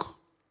look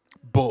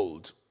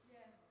bold.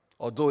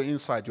 Although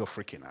inside you're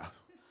freaking out.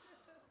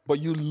 But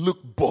you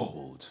look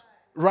bold.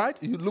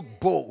 Right? You look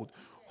bold.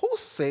 Who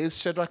says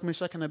Shadrach,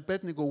 Meshach, and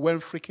Abednego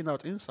weren't freaking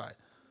out inside?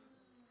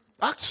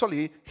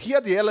 Actually, here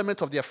the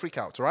element of their freak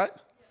out, right?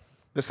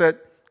 They said,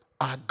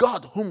 our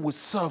God whom we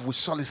serve will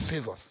surely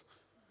save us.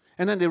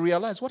 And then they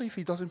realized, what if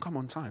he doesn't come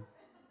on time?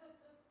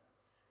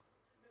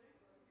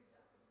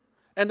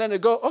 And then they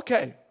go,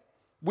 okay,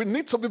 we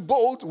need to be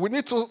bold. We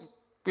need to,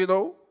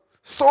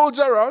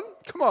 soldier on.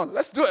 Come on,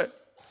 let's do it.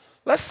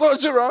 Let's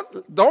soldier on.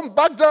 Don't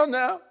back down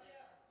now.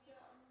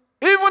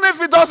 Even if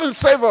he doesn't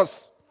save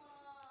us.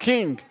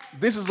 King,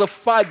 this is a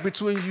fight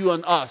between you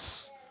and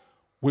us.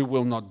 We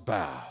will not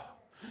bow.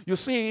 You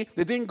see,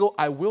 they didn't go,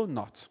 I will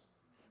not.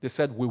 They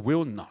said, we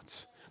will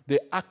not. They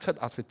acted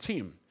as a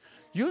team.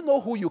 You know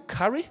who you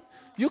carry?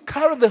 You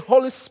carry the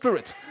Holy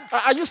Spirit.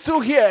 Are you still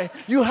here?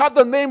 You have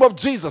the name of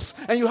Jesus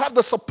and you have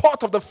the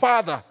support of the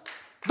Father.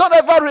 Don't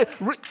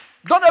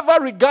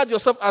ever regard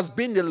yourself as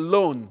being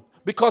alone,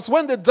 because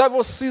when the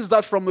devil sees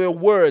that from your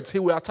words, he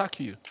will attack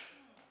you.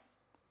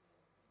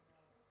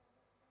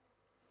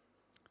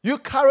 You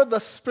carry the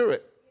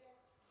Spirit.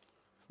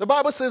 The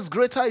Bible says,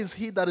 greater is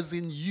he that is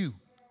in you.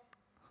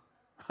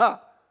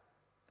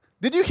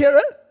 Did you hear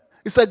it?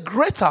 It said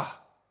greater.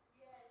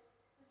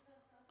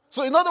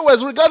 So in other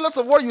words, regardless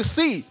of what you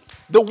see,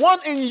 the one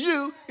in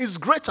you is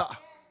greater.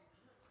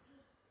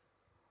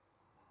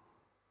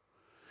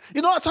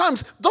 At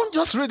times, don't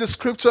just read the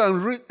scripture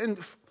and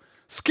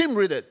skim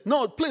read it.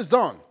 No, please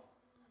don't.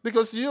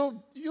 Because you're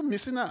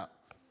missing out.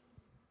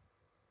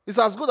 It's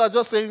as good as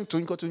just saying,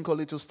 twinkle, twinkle,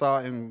 little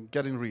star, and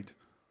getting read.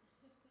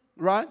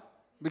 Right?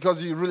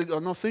 Because you really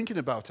are not thinking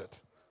about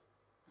it.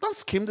 Don't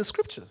skim the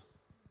scripture.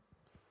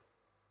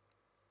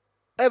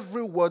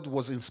 Every word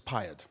was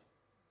inspired.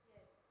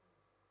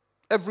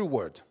 Every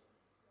word.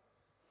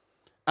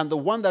 And the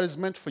one that is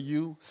meant for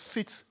you,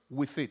 sit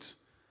with it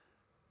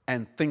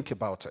and think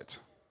about it.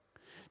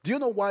 Do you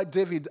know why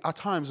David at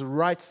times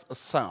writes a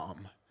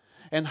psalm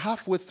and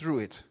halfway through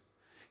it,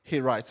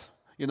 he writes,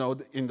 in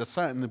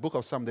the book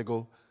of Psalm, they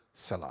go,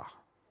 Selah.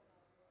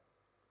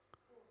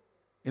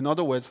 In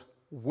other words,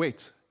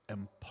 wait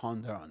and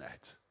ponder on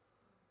it.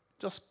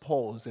 Just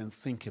pause and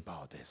think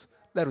about this.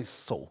 Let it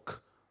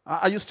soak.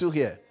 Are you still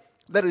here?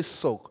 Let it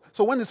soak.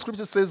 So when the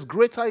scripture says,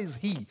 greater is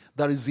he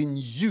that is in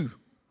you.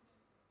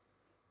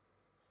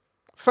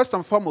 First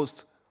and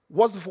foremost,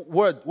 what's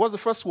the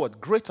first word?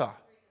 Greater.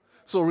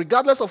 So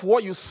regardless of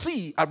what you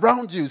see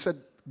around you, it said,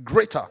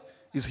 greater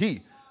is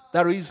he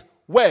that is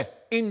where?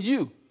 In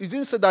you. It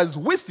didn't say that is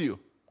with you.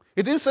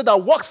 It didn't say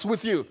that works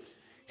with you.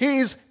 He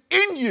is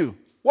in you.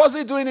 What's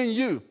he doing in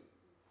you?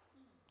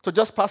 To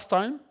just pass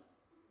time?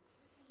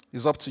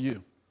 It's up to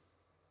you.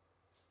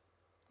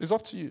 It's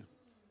up to you.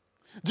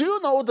 Do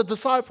you know the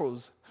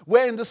disciples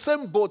were in the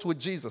same boat with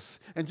Jesus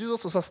and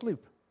Jesus was asleep?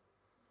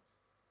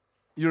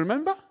 You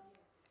remember?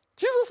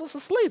 Jesus was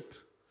asleep.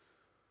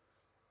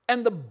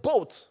 And the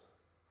boat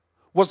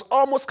was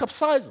almost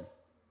capsizing.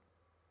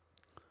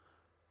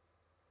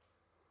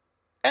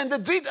 And they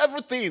did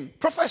everything,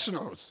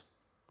 professionals,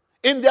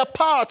 in their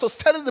power to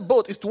steady the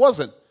boat. It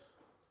wasn't.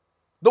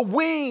 The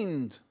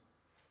wind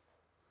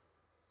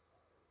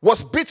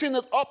was beating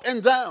it up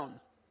and down.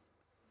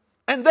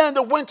 And then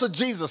they went to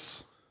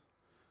Jesus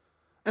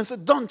and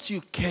said, don't you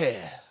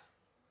care?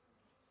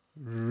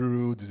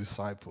 Rude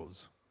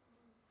disciples.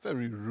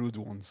 Very rude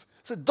ones.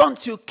 Said,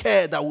 don't you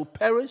care that we'll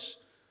perish?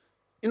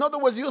 In other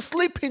words, you're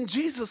sleeping,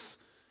 Jesus.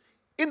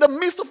 In the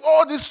midst of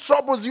all these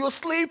troubles, you're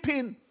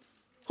sleeping.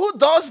 Who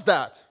does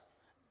that?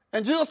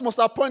 And Jesus must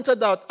have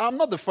pointed out, I'm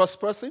not the first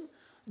person.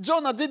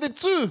 Jonah did it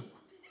too.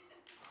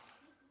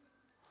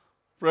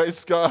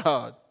 Praise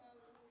God.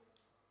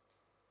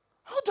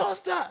 Who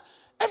does that?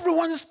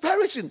 Everyone is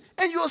perishing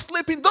and you're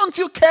sleeping. Don't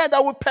you care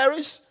that we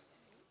perish?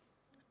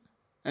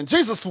 And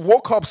Jesus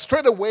woke up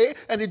straight away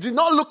and he did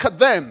not look at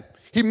them.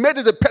 He made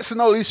it a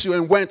personal issue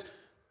and went,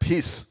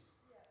 peace.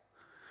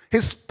 He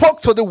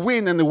spoke to the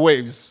wind and the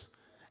waves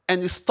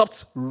and he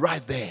stopped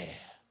right there.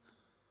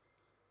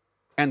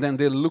 And then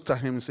they looked at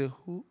him and said,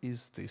 who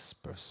is this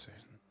person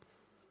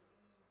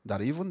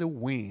that even the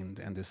wind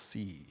and the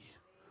sea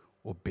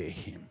obey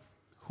him?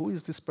 Who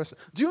is this person?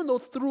 Do you know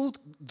through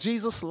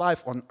Jesus'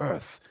 life on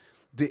earth,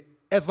 they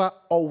ever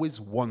always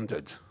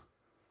wondered,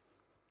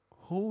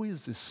 who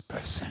is this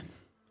person?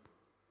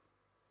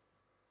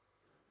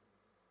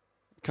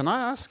 Can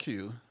I ask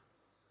you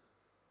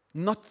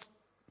not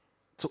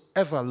to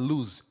ever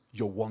lose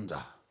your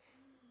wonder?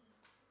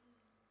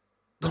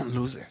 Don't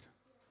lose it.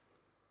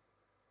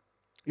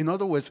 In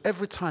other words,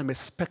 every time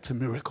expect a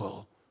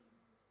miracle.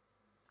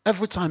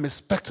 Every time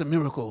expect a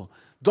miracle.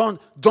 Don't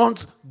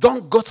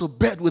go to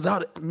bed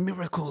without a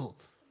miracle.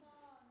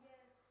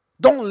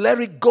 Don't let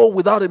it go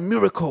without a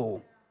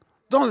miracle.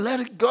 Don't let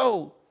it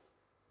go.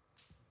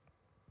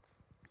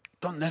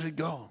 Don't let it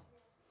go.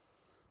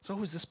 So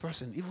who is this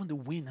person? Even the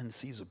wind and the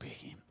seas obey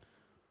him.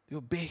 They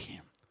obey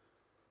him.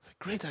 So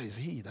greater is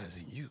he that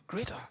is in you.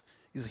 Greater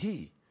is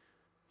he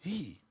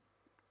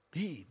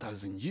that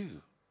is in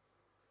you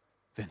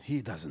than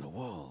he that is in the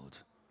world.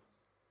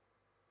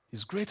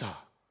 He's greater.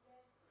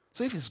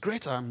 So if he's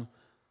greater,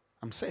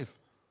 I'm safe.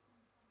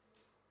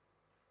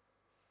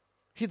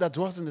 He that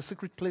dwells in the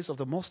secret place of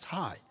the Most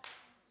High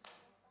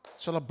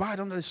shall abide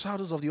under the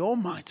shadows of the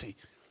Almighty.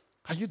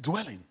 Are you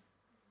dwelling?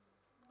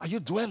 Are you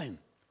dwelling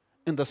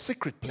in the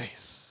secret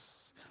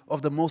place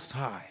of the Most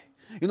High?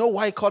 You know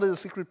why he called it a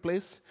secret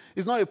place?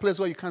 It's not a place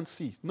where you can't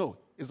see. No,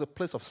 it's a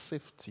place of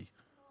safety.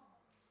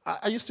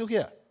 Are you still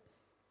here?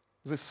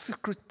 It's a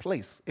secret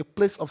place, a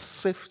place of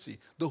safety.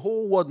 The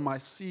whole world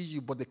might see you,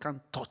 but they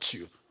can't touch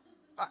you.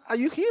 Are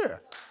you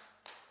here?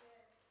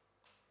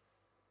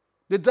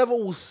 The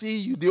devil will see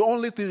you. The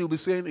only thing he'll be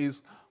saying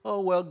is, oh,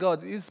 well,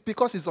 God, it's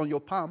because it's on your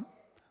palm.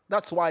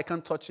 That's why I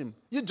can't touch him.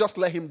 You just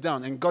let him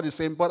down. And God is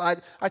saying, but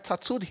I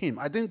tattooed him.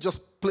 I didn't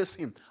just place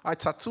him. I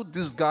tattooed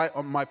this guy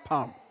on my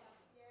palm.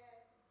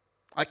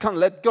 I can't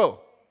let go.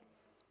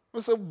 I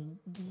said,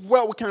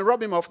 well, we can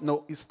rub him off.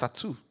 No, it's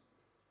tattoo.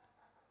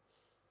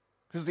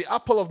 It's the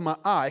apple of my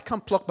eye. I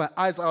can't pluck my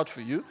eyes out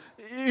for you.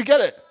 You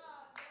get it?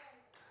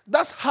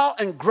 That's how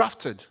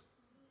engrafted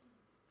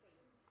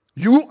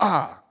you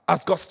are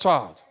as God's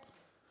child.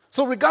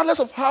 So regardless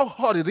of how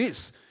hard it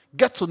is,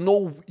 get to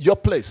know your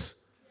place.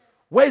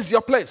 Where is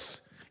your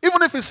place?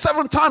 Even if it's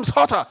 7 times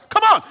hotter.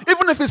 Come on.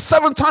 Even if it's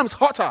 7 times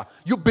hotter,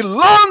 you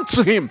belong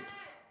to him.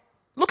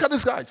 Look at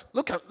these guys.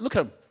 Look at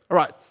him. All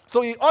right.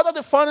 So he ordered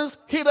the furnace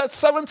heated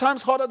 7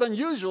 times hotter than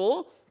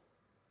usual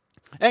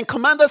and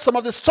commanded some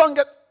of the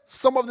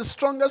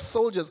strongest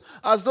soldiers,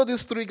 as though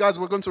these 3 guys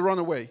were going to run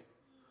away.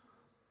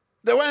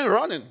 They weren't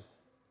running.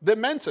 They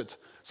meant it.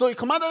 So he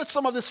commanded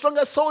some of the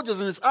strongest soldiers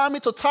in his army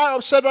to tie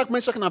up Shadrach,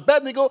 Meshach, and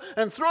Abednego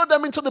and throw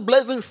them into the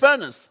blazing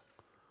furnace.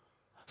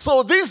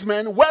 So these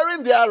men,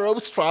 wearing their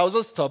robes,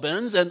 trousers,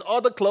 turbans, and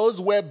other clothes,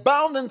 were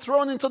bound and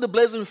thrown into the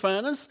blazing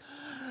furnace.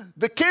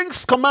 The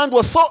king's command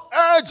was so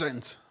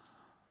urgent.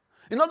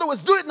 In other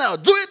words, do it now,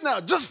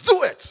 just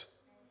do it.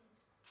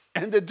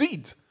 And they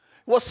did. It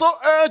was so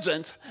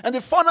urgent, and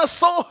the furnace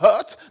so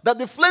hot that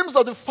the flames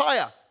of the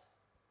fire.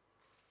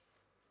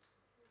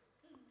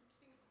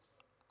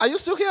 Are you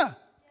still here?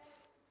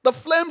 The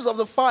flames of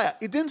the fire,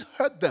 it didn't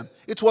hurt them.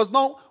 It was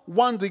not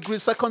 1 degree,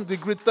 2nd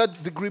degree,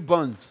 3rd degree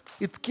burns.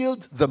 It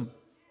killed them.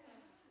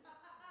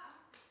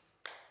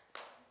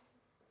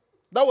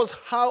 That was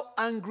how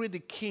angry the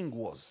king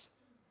was.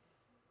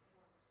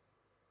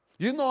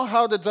 You know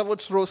how the devil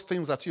throws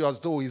things at you as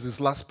though it's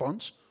his last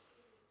punch?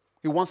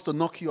 He wants to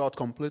knock you out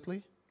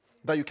completely,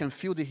 that you can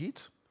feel the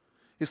heat.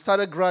 He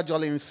started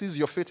gradually and sees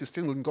your faith is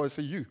still in God and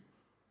says,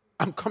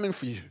 I'm coming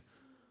for you.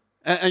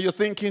 And you're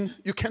thinking,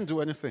 you can't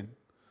do anything.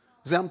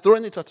 Say, I'm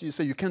throwing it at you. You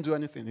say, you can't do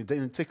anything. And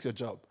then he takes your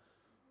job.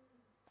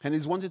 And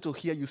he's wanting to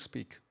hear you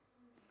speak.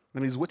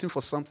 And he's waiting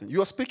for something.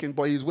 You are speaking,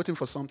 but he's waiting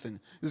for something.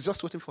 He's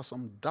just waiting for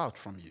some doubt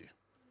from you.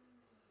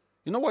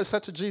 You know what he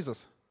said to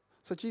Jesus?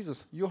 He said,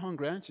 Jesus, you're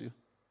hungry, aren't you?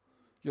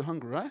 You're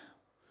hungry, right? He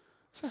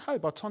said, how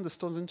about turn the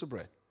stones into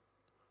bread?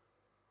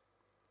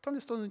 Turn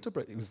the stones into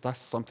bread. Was that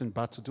something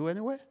bad to do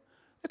anyway?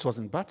 It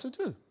wasn't bad to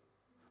do.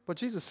 But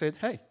Jesus said,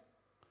 hey,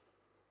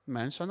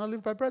 man shall not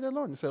live by bread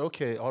alone. He said,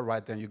 okay, all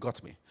right, then you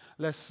got me.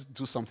 Let's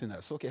do something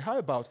else. Okay, how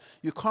about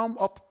you come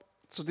up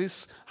to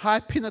this high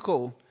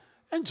pinnacle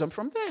and jump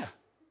from there?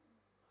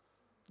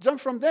 Jump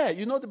from there.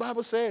 You know the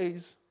Bible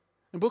says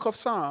in the book of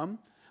Psalm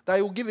that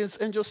he will give his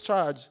angels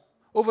charge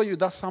over you.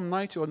 That's Psalm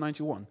 90 or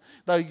 91.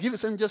 That he will give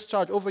his angels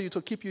charge over you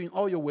to keep you in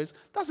all your ways.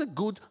 That's a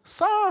good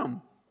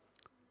psalm.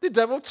 The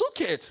devil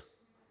took it.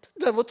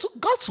 The devil took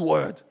God's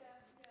word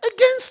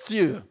against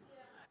you.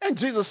 And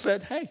Jesus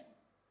said, hey,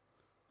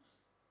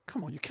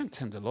 come on, you can't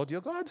tempt the Lord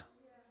your God.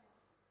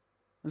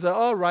 He said,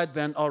 all right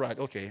then, all right,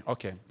 okay,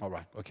 all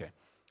right.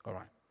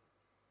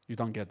 You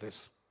don't get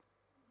this.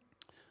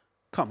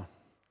 Come on.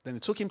 Then he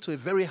took him to a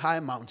very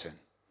high mountain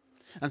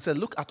and said,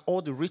 look at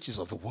all the riches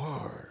of the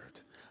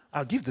world.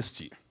 I'll give this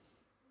to you.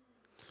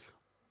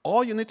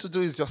 All you need to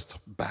do is just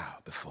bow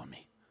before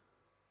me.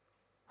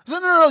 He said,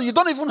 no, you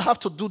don't even have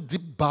to do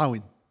deep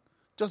bowing.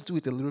 Just do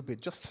it a little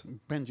bit. Just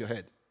bend your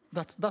head.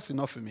 That's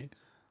enough for me.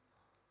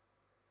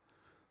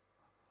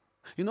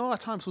 You know,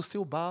 at times we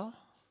still bow.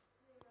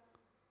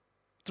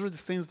 Through the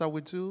things that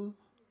we do,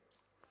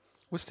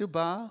 we still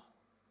bow.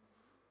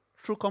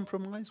 Through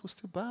compromise, we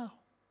still bow.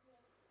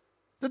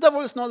 The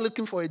devil is not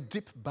looking for a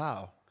deep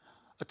bow,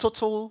 a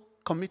total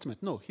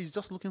commitment. No, he's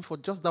just looking for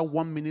just that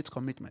 1 minute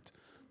commitment.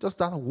 Just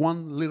that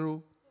one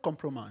little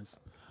compromise.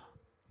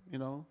 You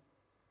know?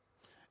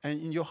 And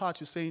in your heart,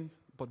 you're saying,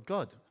 but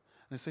God.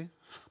 And you say,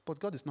 but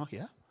God is not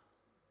here.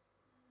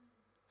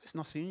 He's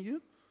not seeing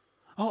you.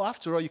 Oh,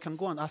 after all, you can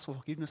go and ask for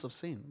forgiveness of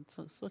sin.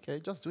 It's okay.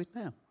 Just do it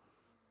now.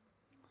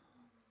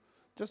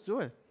 Just do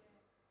it.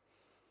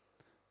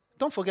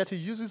 Don't forget, he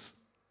uses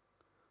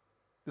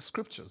the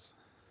scriptures.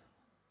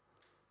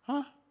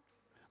 Huh?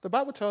 The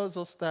Bible tells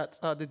us that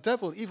the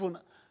devil even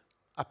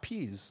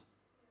appears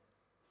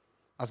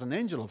as an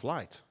angel of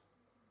light.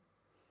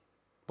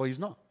 But he's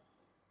not.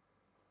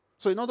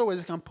 So in other words,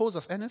 he can pose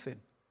as anything.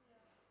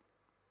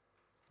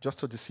 Just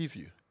to deceive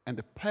you. And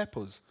the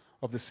purpose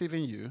of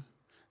deceiving you,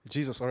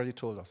 Jesus already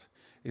told us,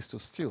 is to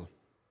steal,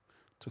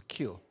 to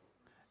kill,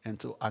 and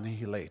to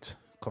annihilate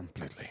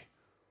completely.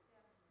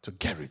 To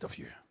get rid of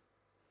you.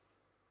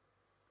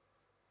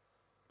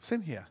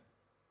 Same here.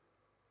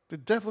 The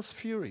devil's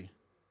fury,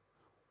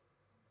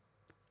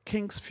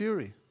 king's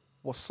fury,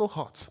 was so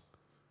hot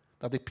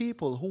that the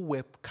people who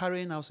were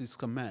carrying out his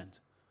command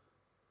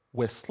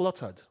were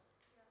slaughtered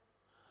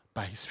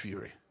by his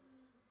fury.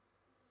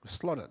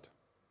 Slaughtered.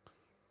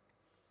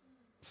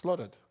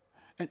 Slaughtered.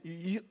 And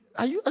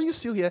are you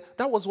still here?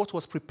 That was what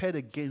was prepared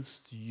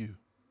against you.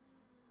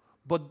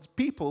 But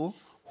people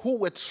who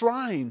were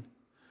trying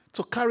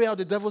to carry out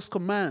the devil's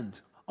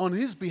command on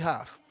his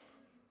behalf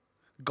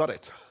got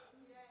it.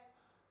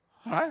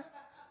 All right?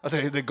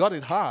 They got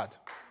it hard.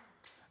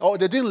 Oh,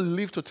 they didn't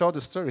live to tell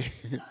the story.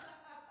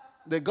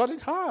 They got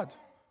it hard.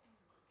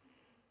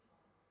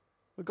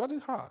 They got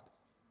it hard.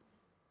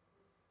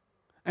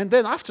 And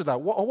then after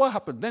that, what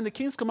happened? Then the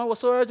king's command was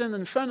so urgent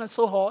and furnace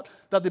so hot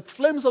that the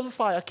flames of the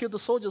fire killed the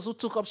soldiers who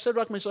took up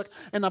Shadrach, Meshach,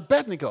 and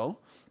Abednego.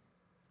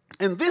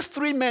 And these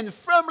three men,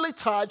 firmly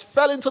tied,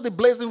 fell into the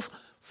blazing,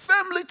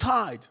 firmly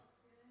tied.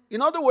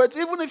 In other words,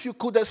 even if you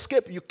could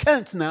escape, you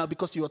can't now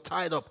because you are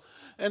tied up.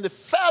 And they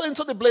fell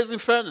into the blazing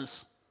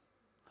furnace.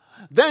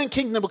 Then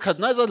King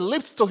Nebuchadnezzar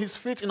leaped to his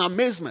feet in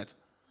amazement.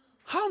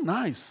 How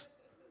nice.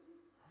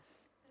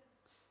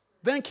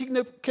 Then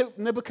King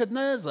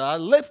Nebuchadnezzar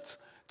leaped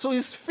to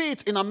his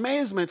feet in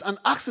amazement and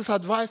asked his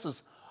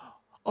advisors,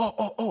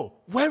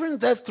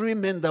 weren't there three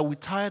men that we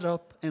tied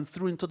up and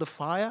threw into the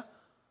fire?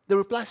 They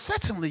replied,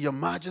 certainly, your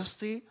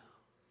majesty.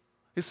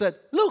 He said,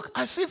 look,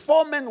 I see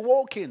four men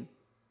walking.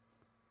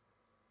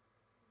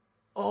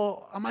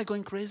 Oh, am I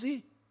going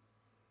crazy?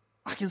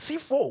 I can see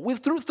four. We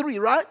threw three,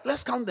 right?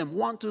 Let's count them.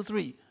 1, 2,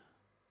 3.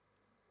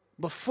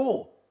 But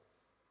four.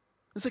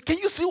 He said, can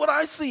you see what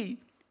I see?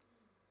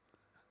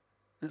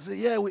 He said,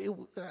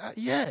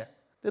 yeah.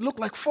 They look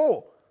like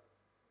four.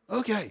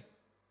 Okay.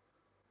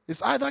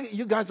 It's either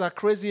you guys are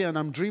crazy and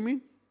I'm dreaming,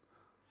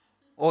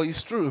 or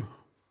it's true.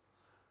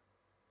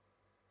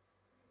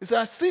 He said,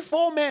 I see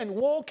four men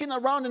walking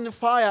around in the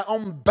fire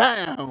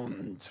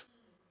unbound.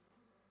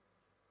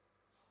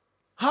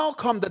 How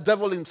come the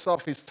devil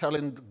himself is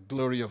telling the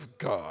glory of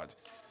God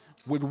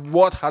with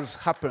what has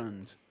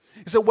happened?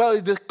 He said, well,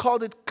 they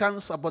called it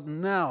cancer, but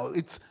now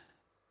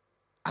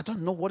I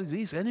don't know what it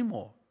is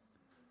anymore.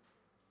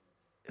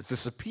 It's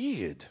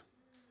disappeared.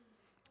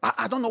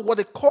 I don't know what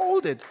they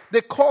called it.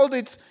 They called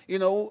it,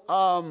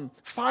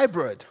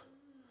 fibroid.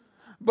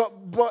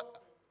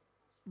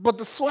 But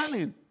the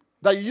swelling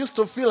that you used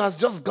to feel has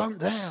just gone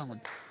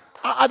down.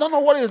 I don't know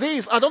what it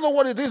is. I don't know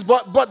what it is,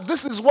 but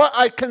this is what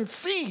I can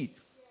see.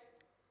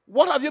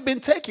 What have you been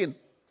taking?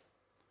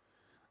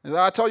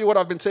 I tell you what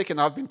I've been taking.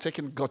 I've been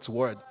taking God's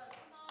word.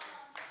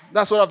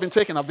 That's what I've been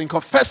taking. I've been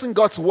confessing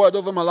God's word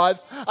over my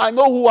life. I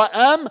know who I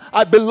am.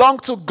 I belong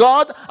to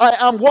God. I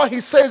am what he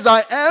says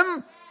I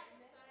am.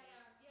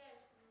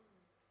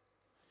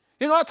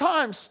 At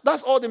times,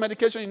 that's all the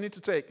medication you need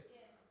to take.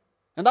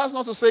 And that's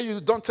not to say you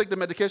don't take the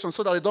medication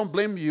so that they don't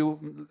blame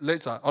you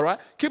later, all right?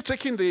 Keep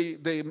taking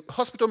the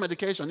hospital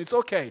medication. It's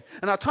okay.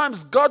 And at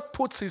times, God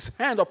puts his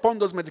hand upon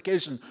those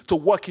medications to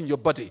work in your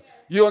body.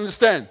 You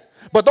understand?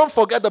 But don't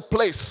forget the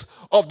place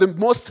of the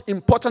most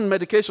important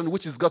medication,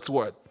 which is God's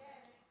word.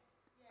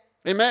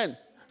 Amen.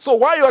 So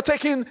while you are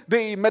taking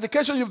the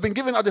medication you've been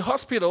given at the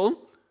hospital,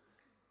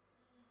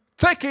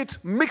 take it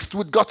mixed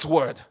with God's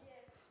word.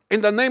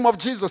 In the name of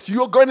Jesus,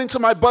 you're going into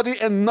my body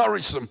and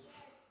nourish them.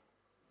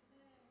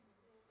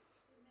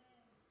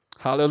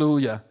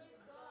 Hallelujah.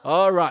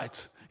 All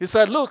right. He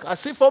said, look, I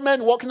see four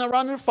men walking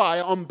around in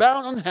fire,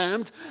 unbound,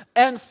 unharmed,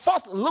 and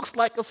fourth looks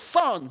like a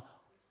son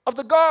of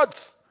the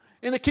gods.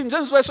 In the King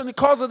James Version, he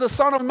calls it the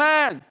Son of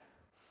Man.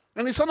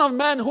 And the Son of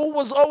Man, who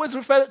was always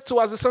referred to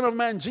as the Son of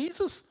Man,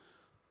 Jesus.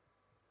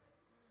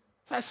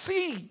 So I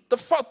see the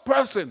fourth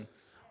person.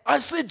 I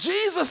see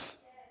Jesus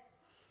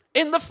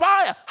in the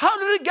fire. How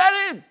did he get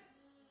in?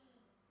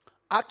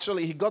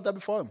 Actually, he got there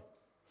before him.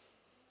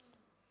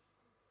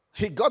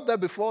 He got there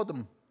before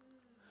them.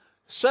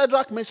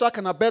 Shadrach, Meshach,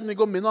 and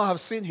Abednego may not have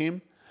seen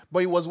him, but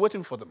he was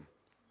waiting for them.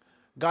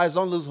 Guys,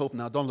 don't lose hope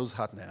now. Don't lose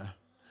heart now.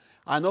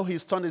 I know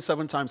he's turned it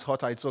 7 times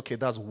hotter. It's okay.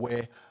 That's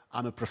where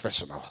I'm a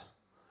professional.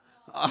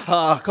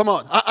 Come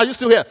on. Are you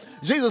still here?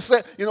 Jesus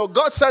said,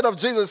 God said of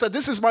Jesus, said,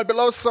 this is my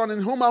beloved son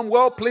in whom I'm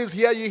well pleased.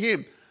 Hear ye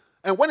him.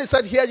 And when he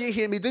said, hear ye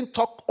him, he didn't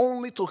talk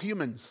only to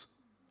humans.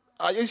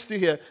 Are you still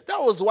here? That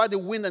was why the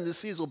wind and the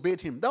seas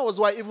obeyed him. That was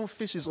why even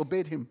fishes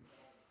obeyed him.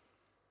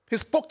 He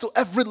spoke to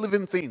every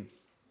living thing.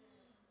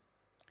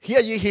 Hear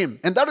ye him.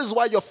 And that is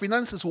why your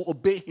finances will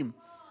obey him.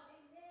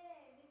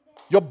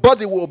 Your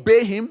body will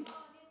obey him.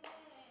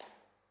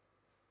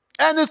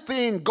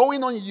 Anything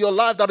going on in your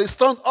life that is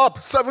turned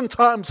up 7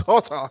 times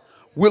hotter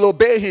will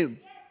obey him.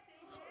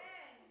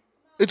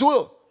 It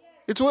will.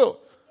 It will.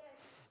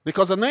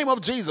 Because the name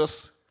of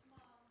Jesus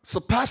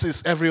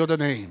surpasses every other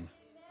name.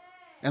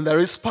 And there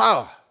is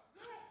power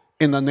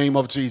in the name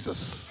of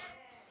Jesus.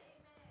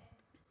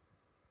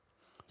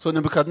 So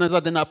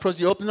Nebuchadnezzar then approached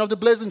the opening of the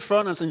blazing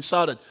furnace and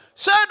shouted,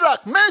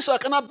 Shadrach,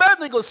 Meshach, and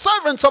Abednego,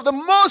 servants of the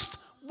most,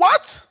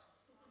 what?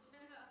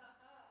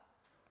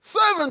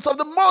 Servants of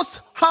the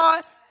Most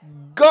High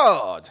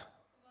God.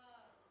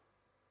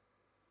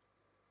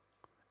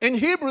 In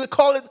Hebrew, they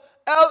call it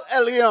El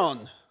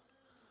Elyon.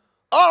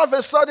 All of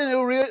a sudden,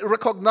 he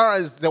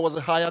recognized there was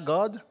a higher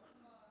God.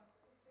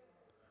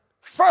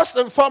 First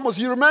and foremost,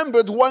 you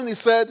remembered when he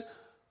said,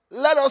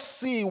 let us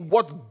see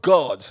what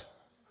God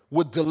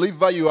would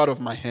deliver you out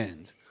of my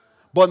hand.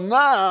 But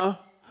now,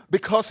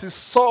 because he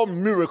saw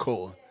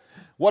miracle,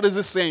 what is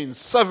he saying?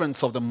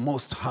 Servants of the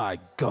Most High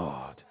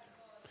God.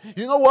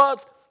 You know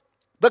what?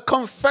 The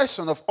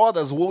confession of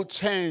others will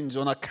change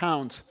on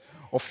account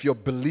of your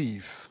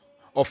belief,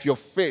 of your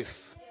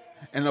faith,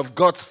 and of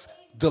God's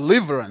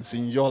deliverance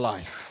in your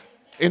life.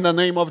 In the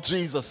name of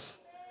Jesus.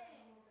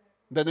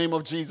 In the name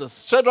of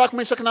Jesus. Shadrach,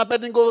 Meshach, and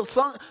Abednego,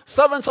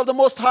 servants of the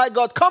Most High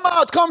God, come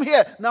out, come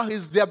here. Now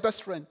he's their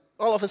best friend.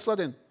 All of a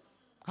sudden.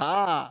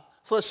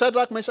 So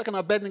Shadrach, Meshach, and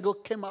Abednego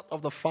came out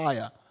of the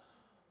fire.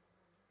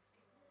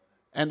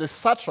 And the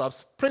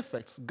satraps,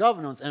 prefects,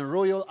 governors, and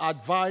royal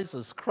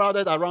advisors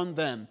crowded around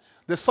them.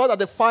 They saw that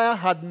the fire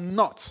had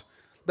not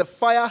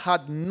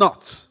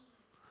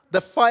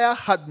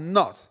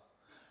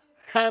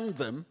harmed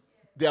them,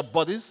 their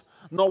bodies,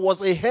 nor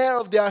was a hair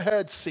of their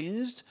head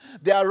singed.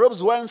 Their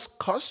robes weren't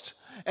scorched,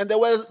 and there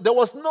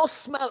was no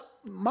smell.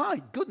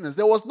 My goodness,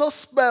 there was no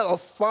smell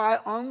of fire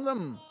on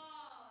them.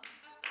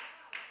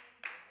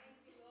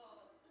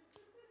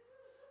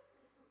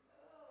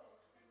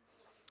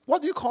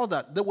 What do you call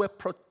that? They were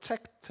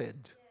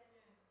protected.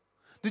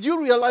 Did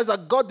you realize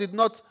that God did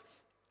not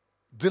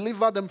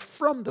deliver them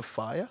from the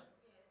fire?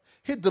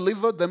 He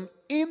delivered them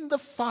in the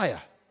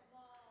fire.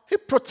 He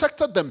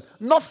protected them,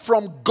 not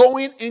from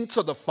going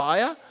into the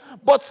fire,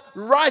 but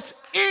right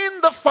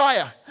in the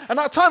fire. And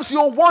at times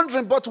you're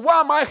wondering, but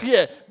why am I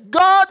here?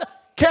 God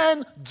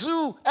can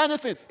do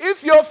anything.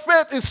 If your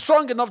faith is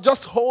strong enough,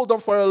 just hold on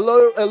for a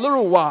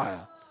little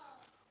while.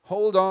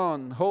 Hold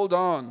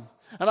on.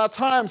 And at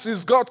times,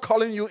 is God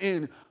calling you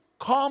in?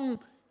 Come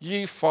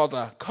ye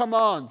further. Come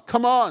on.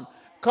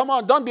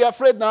 Don't be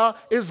afraid now.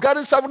 It's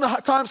getting 7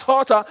 times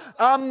hotter.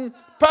 I'm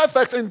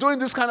perfect in doing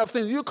this kind of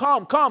thing. You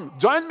come.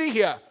 Join me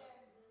here.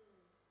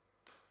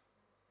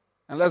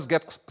 And let's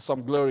get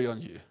some glory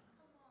on you.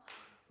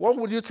 What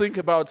would you think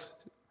about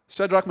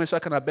Shadrach,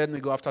 Meshach, and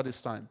Abednego after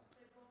this time?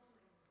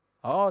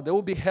 Oh, they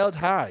will be held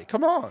high.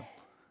 Come on.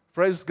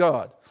 Praise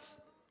God.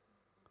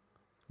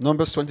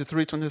 Numbers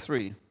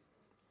 23:23.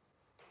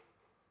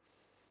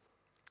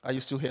 Are you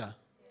still here?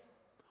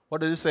 What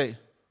did it say?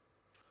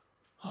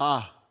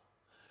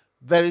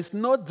 There is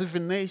no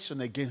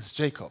divination against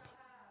Jacob.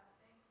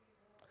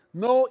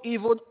 No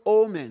evil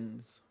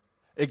omens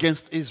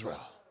against Israel.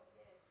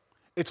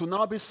 It will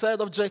now be said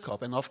of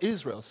Jacob and of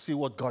Israel, see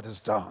what God has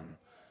done.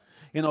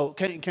 You know,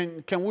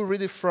 can we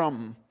read it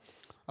from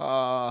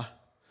the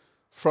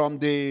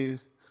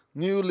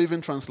New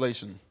Living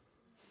Translation?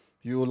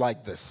 You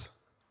like this.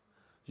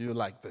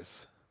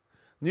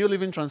 New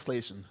Living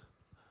Translation.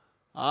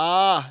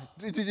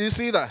 Did you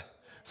see that?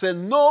 Say,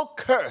 no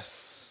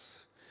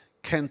curse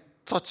can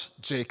touch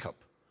Jacob.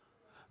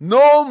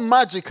 No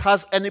magic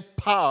has any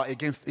power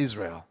against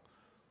Israel.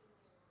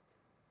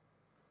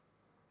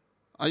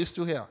 Are you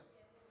still here?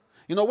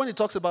 You know, when he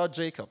talks about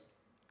Jacob,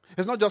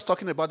 he's not just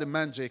talking about the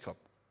man Jacob.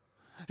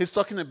 He's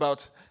talking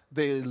about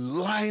the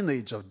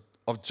lineage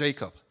of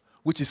Jacob,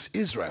 which is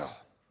Israel.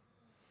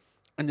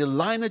 And the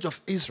lineage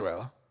of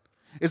Israel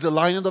is the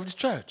lineage of the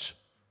church.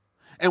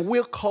 And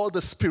we're called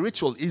the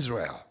spiritual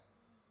Israel.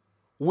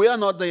 We are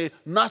not the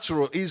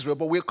natural Israel,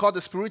 but we're called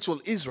the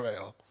spiritual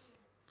Israel.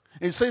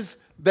 It says,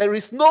 there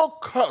is no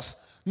curse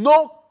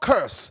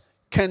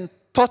can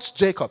touch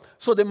Jacob.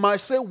 So they might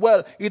say,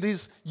 well, it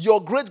is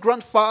your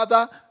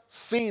great-grandfather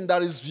sin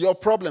that is your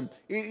problem.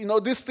 You know,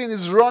 this thing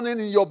is running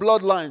in your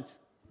bloodline.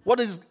 What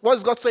is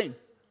God saying?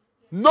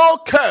 No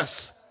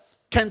curse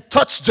can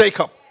touch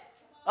Jacob.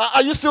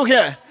 Are you still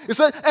here? He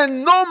said,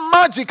 and no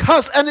magic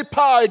has any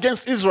power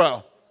against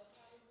Israel.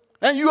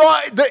 And you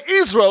are the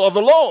Israel of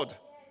the Lord.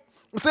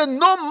 He said,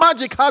 no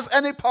magic has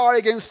any power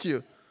against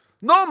you.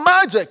 No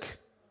magic.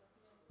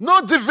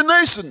 No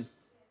divination.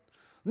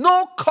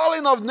 No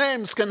calling of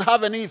names can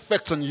have any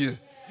effect on you.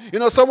 You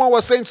know, someone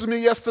was saying to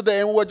me yesterday,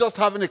 and we were just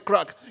having a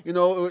crack,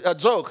 a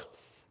joke.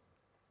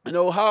 You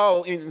know,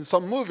 how in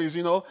some movies,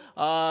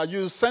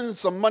 you send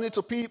some money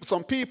to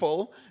some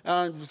people,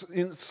 and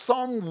in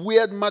some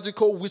weird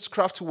magical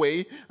witchcraft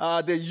way,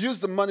 they use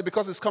the money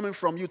because it's coming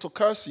from you to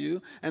curse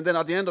you, and then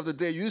at the end of the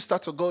day, you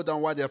start to go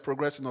down while they're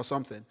progressing or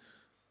something.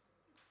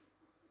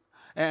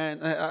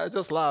 And I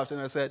just laughed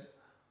and I said,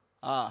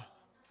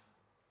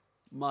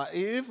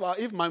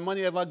 if my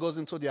money ever goes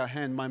into their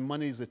hand, my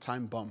money is a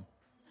time bomb.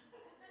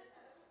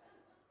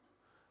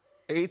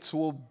 It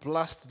will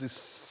blast the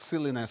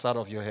silliness out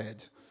of your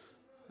head.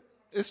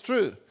 It's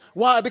true.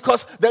 Why?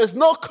 Because there is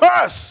no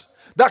curse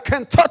that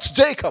can touch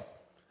Jacob.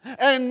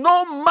 And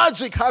no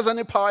magic has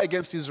any power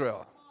against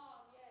Israel.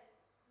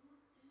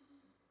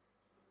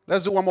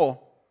 Let's do one more.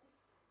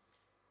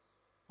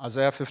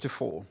 Isaiah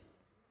 54,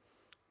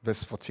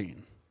 verse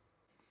 14.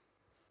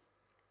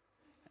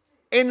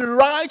 In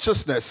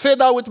righteousness, say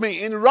that with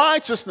me, in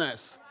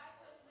righteousness,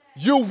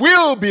 you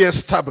will be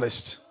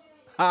established.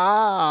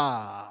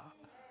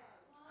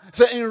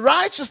 So in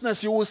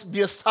righteousness, you will be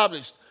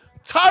established.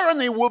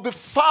 Tyranny will be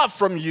far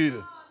from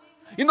you.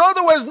 In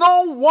other words,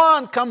 no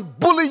one can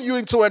bully you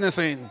into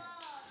anything.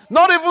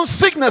 Not even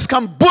sickness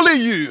can bully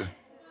you.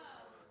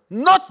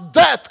 Not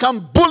death can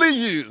bully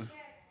you.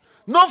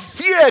 No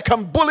fear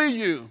can bully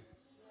you.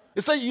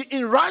 It says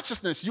in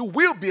righteousness you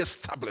will be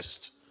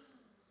established.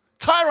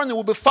 Tyranny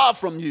will be far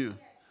from you.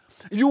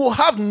 You will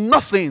have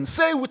nothing.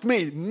 Say with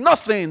me,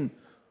 nothing.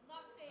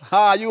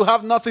 You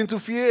have nothing to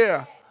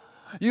fear.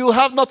 You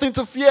have nothing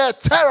to fear.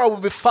 Terror will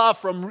be far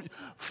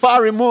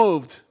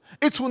removed.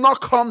 It will not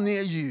come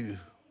near you.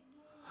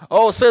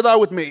 Oh, say that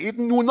with me. It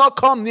will not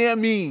come near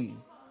me.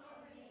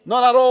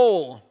 Not at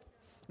all.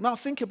 Now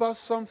think about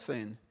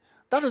something.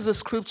 That is a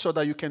scripture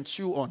that you can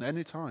chew on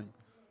anytime.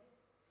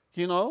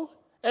 You know,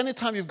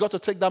 anytime you've got to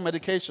take that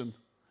medication,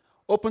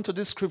 open to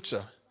this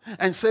scripture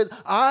and say,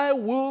 I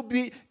will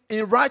be,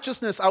 in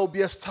righteousness I will be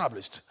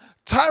established.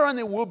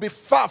 Tyranny will be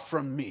far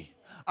from me.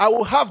 I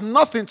will have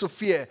nothing to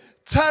fear.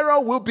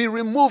 Terror will be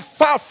removed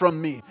far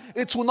from me.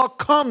 It will not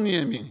come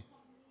near me.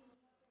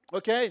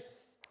 Okay?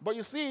 But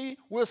you see,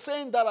 we're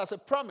saying that as a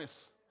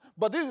promise.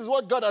 But this is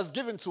what God has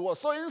given to us.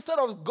 So instead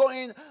of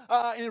going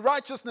in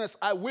righteousness,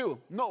 I will.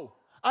 No.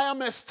 I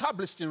am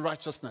established in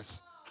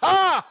righteousness.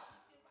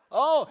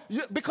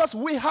 Because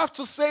we have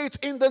to say it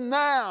in the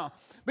now.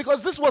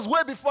 Because this was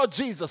way before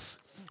Jesus.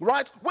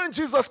 Right? When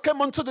Jesus came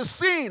onto the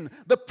scene,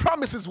 the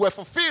promises were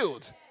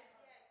fulfilled.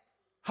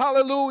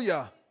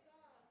 Hallelujah.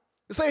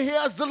 He said, He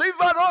has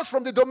delivered us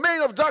from the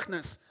domain of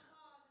darkness.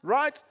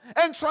 Right?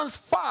 And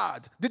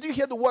transferred. Did you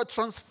hear the word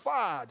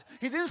transferred?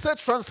 He didn't say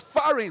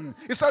transferring.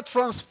 He said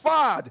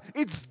transferred.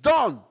 It's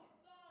done.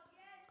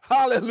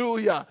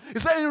 Hallelujah. He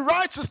said in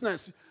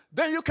righteousness,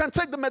 then you can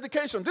take the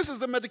medication. This is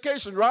the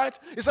medication, right?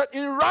 He said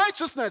in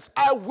righteousness,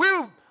 I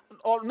will.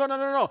 Oh,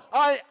 no.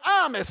 I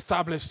am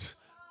established.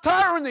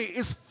 Tyranny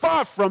is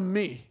far from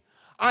me.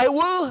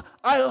 I'll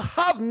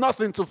have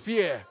nothing to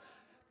fear.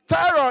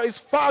 Terror is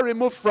far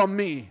removed from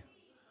me.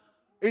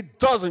 It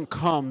doesn't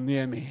come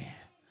near me.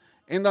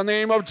 In the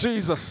name of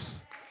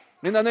Jesus.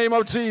 In the name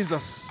of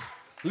Jesus.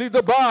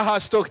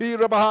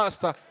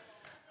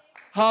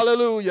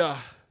 Hallelujah.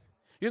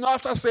 You know,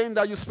 after saying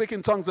that, you speak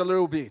in tongues a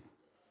little bit.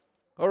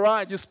 All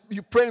right?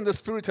 You pray in the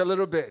Spirit a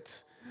little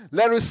bit.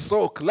 Let it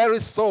soak. Let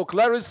it soak.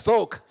 Let it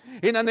soak.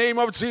 In the name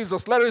of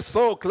Jesus. Let it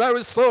soak. Let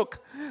it soak.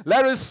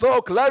 Let it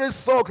soak, let it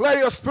soak, let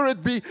your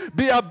spirit be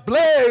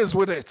ablaze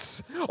with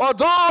it.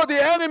 Although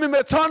the enemy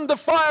may turn the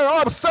fire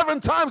up 7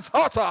 times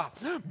hotter,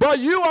 but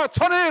you are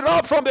turning it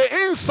up from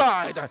the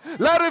inside.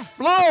 Let it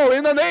flow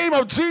in the name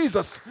of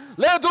Jesus.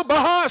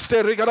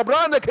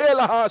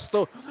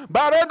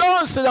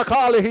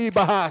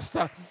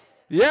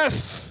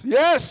 Yes.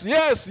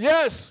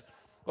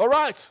 All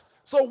right.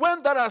 So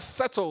when that has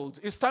settled,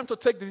 it's time to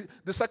take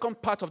the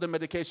second part of the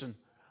medication.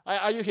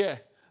 Are you here?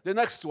 The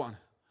next one.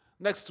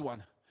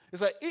 He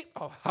said,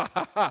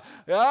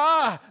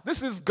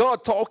 this is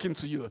God talking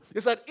to you. He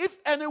said, if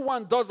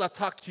anyone does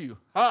attack you,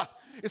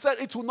 he said,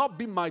 it will not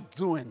be my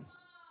doing.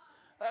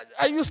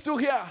 Are you still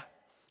here?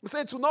 He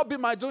said, it will not be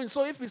my doing.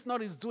 So if it's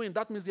not his doing,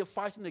 that means they're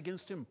fighting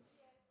against him.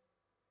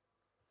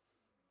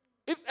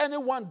 If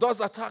anyone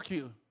does attack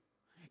you,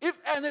 if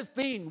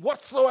anything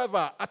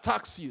whatsoever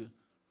attacks you,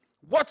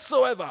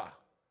 whatsoever.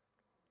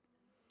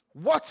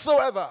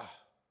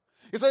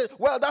 He said,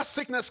 well, that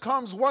sickness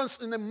comes once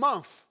in a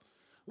month.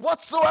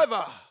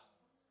 Whatsoever.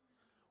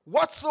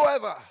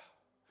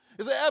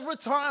 He said, every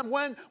time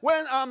when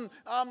I'm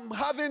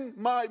having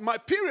my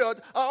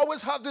period, I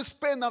always have this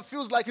pain that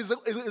feels like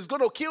it's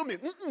going to kill me.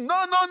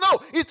 No.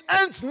 It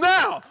ends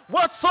now.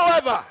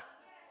 Whatsoever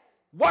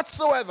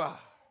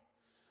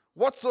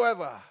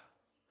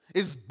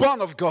is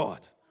born of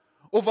God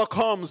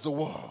overcomes the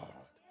world.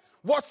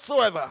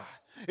 Whatsoever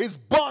is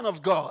born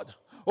of God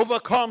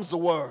overcomes the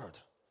world.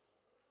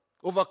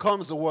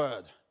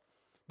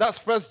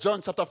 That's 1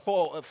 John chapter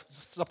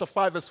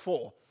 5, verse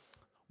 4.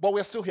 But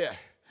we're still here.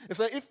 It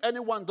said, if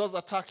anyone does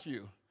attack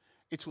you,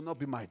 it will not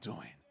be my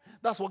doing.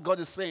 That's what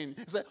God is saying.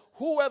 He said,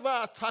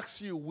 whoever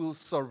attacks you will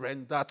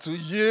surrender to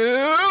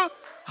you.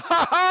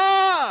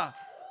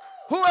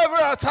 Whoever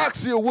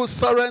attacks you will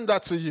surrender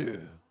to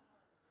you.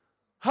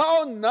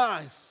 How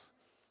nice.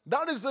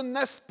 That is the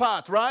next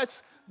part,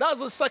 right? That's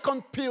the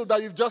second pill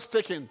that you've just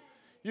taken.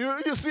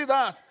 You see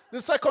that?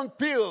 The second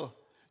pill.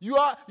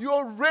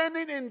 You're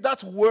reigning in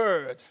that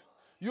word.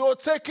 You're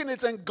taking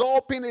it and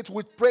gulping it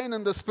with praying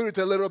in the Spirit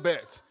a little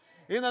bit.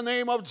 In the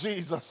name of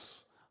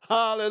Jesus.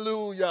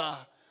 Hallelujah.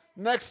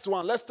 Next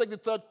one. Let's take the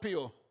third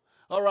pill.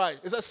 All right.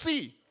 It says,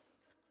 see,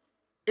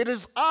 it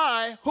is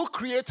I who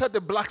created the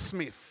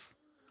blacksmith,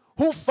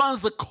 who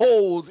fans the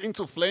coals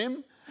into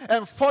flame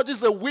and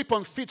forges a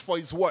weapon fit for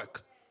his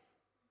work.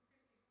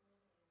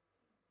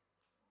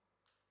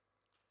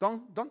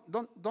 Don't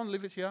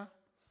leave it here.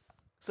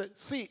 Say,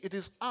 see, it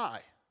is I.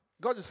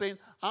 God is saying,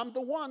 I'm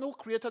the one who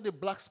created the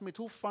blacksmith,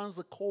 who fans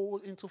the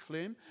coal into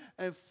flame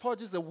and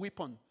forges a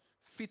weapon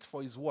fit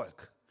for his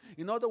work.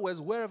 In other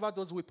words, wherever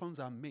those weapons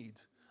are made,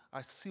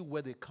 I see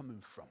where they're coming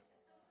from.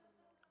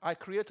 I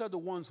created the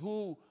ones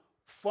who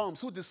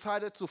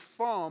decided to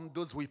form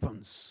those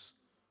weapons.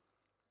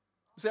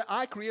 He said,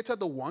 I created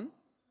the one,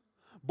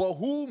 but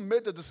who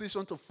made the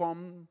decision to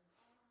form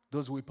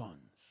those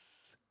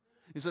weapons?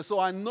 He said, so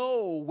I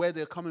know where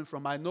they're coming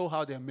from. I know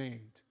how they're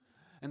made.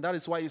 And that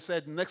is why he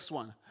said, next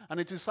one. And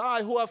it is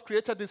I who have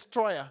created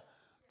destroyer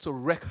to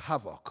wreak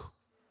havoc.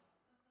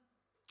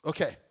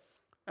 Okay.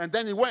 And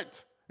then he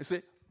went. He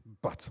said,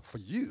 but for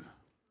you,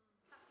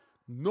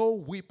 no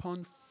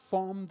weapon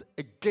formed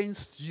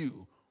against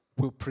you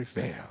will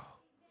prevail.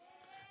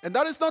 And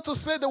that is not to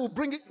say they won't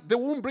bring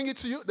it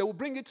to you. They will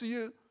bring it to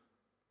you.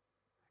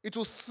 It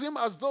will seem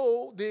as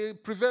though they're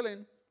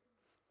prevailing.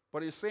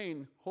 But he's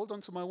saying, hold on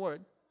to my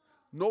word.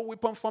 No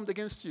weapon formed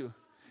against you.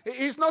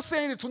 He's not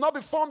saying it will not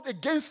be formed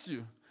against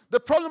you. The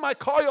problem, I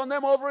call your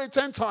name over it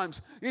 10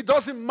 times. It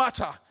doesn't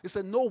matter. He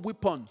said, no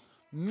weapon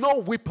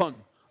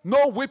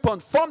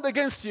formed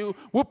against you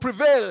will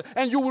prevail,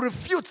 and you will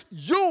refute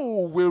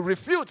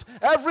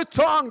every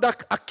tongue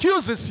that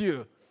accuses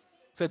you.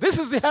 So this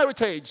is the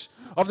heritage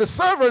of the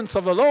servants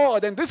of the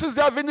Lord, and this is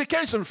their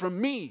vindication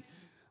from me,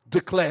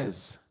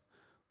 declares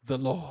the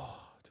Lord.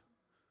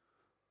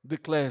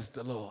 Declares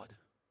the Lord.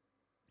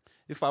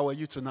 If I were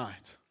you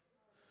tonight,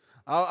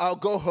 I'll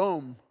go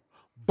home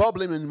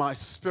bubbling in my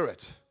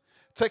spirit,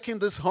 taking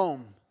this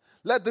home.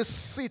 Let this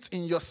sit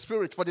in your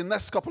spirit for the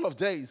next couple of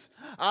days.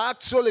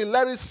 Actually,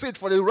 let it sit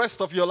for the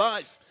rest of your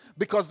life,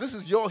 because this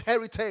is your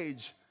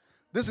heritage.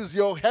 This is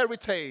your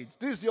heritage.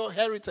 This is your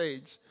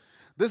heritage.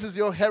 This is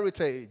your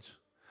heritage.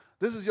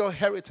 This is your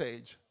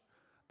heritage.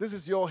 This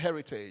is your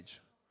heritage.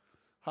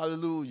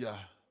 Hallelujah.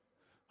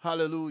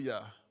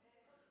 Hallelujah.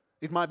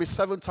 It might be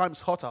 7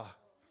 times hotter,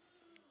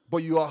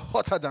 but you are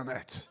hotter than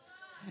it.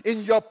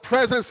 In your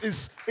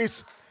presence,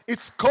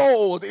 it's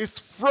cold, it's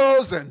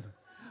frozen.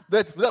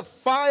 The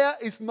fire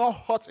is not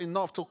hot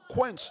enough to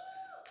quench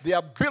the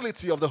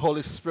ability of the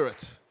Holy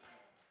Spirit.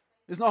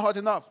 It's not hot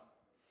enough.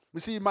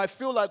 You see, you might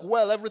feel like,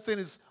 well, everything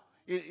is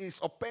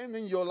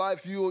upending your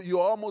life. You're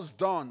almost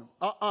done.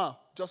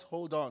 Just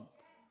hold on.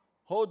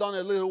 Hold on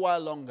a little while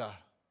longer.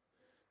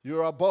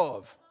 You're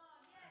above.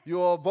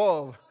 You're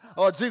above.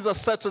 Oh,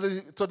 Jesus said to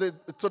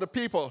the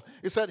people,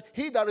 he said,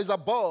 he that is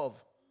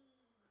above,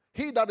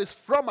 he that is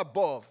from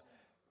above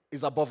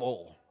is above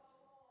all.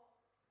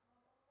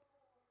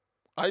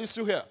 Are you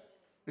still here?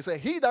 He said,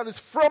 he that is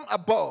from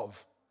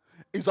above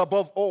is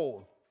above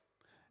all.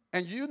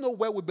 And you know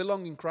where we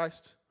belong in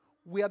Christ?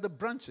 We are the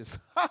branches.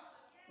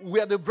 We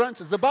are the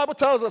branches. The Bible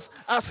tells us,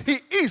 as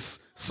he is,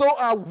 so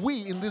are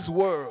we in this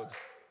world.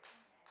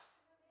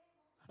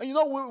 And you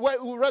know,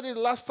 we read it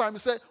last time. It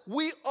said,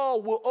 we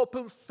all will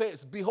open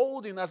face,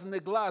 beholding as in a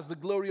glass the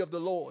glory of the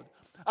Lord,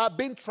 are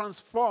being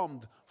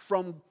transformed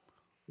from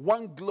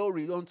one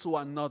glory unto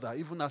another,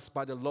 even as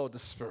by the Lord the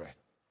Spirit.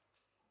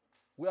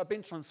 We are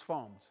being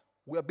transformed.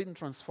 We are being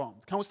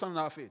transformed. Can we stand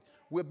on our feet?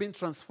 We are being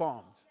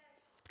transformed.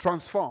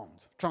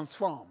 Transformed.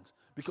 Transformed.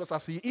 Because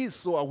as he is,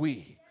 so are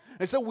we.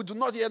 And so we do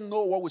not yet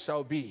know what we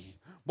shall be.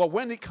 But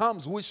when he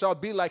comes, we shall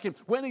be like him.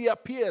 When he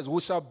appears,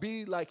 we shall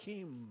be like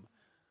him.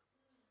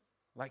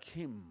 Like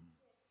him.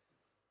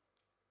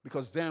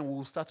 Because then we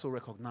will start to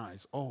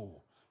recognize,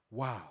 oh,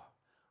 wow,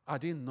 I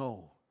didn't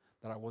know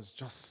that I was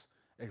just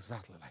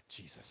exactly like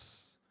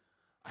Jesus.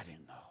 I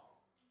didn't know.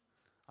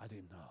 I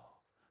didn't know.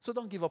 So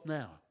don't give up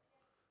now.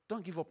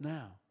 Don't give up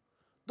now.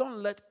 Don't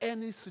let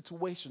any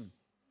situation,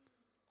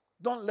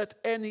 don't let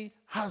any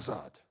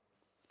hazard,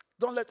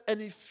 don't let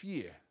any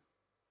fear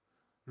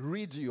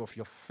rid you of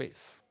your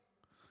faith.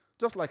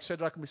 Just like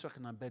Shadrach, Meshach,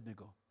 and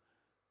Abednego.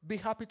 Be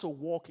happy to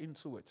walk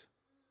into it.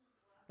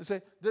 And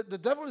say, the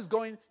devil is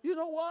going, you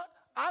know what?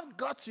 I've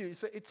got you. He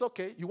said, it's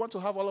okay. You want to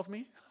have all of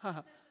me?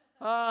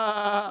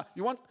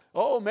 You want,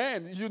 oh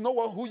man, you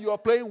know who you are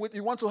playing with?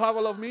 You want to have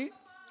all of me?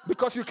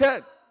 Because you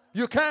can't.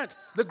 You can't.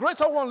 The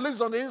greater one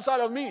lives on the inside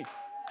of me.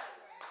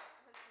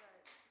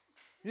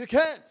 You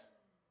can't.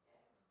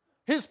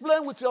 He's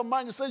playing with your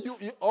mind. You say,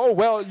 oh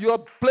well, you're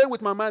playing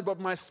with my mind, but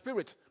my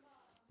spirit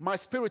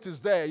is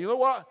there. You know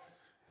what?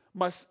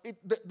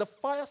 The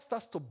fire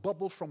starts to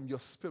bubble from your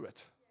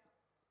spirit.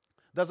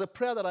 There's a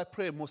prayer that I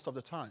pray most of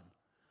the time.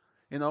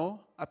 You know,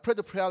 I pray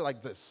the prayer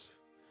like this,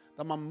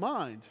 that my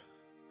mind,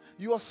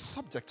 you are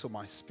subject to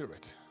my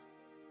spirit.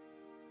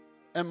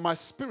 And my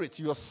spirit,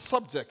 you are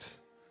subject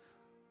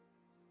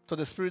to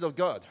the Spirit of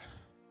God.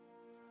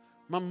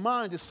 My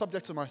mind is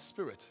subject to my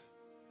spirit.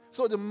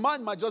 So the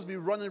mind might just be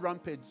running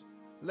rampage.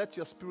 Let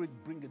your spirit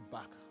bring it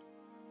back.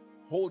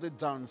 Hold it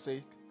down and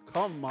say,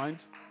 come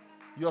mind,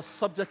 you're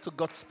subject to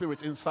God's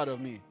spirit inside of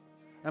me.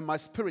 And my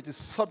spirit is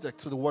subject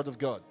to the word of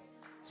God.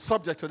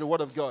 Subject to the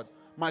word of God.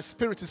 My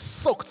spirit is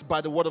soaked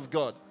by the word of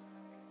God.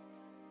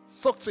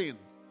 Soaked in.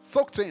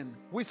 Soaked in.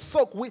 We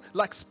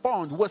like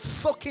sponge. We're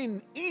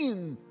soaking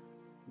in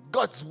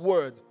God's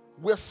word.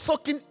 We're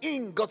soaking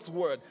in God's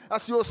word.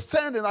 As you're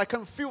standing, I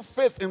can feel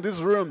faith in this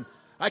room.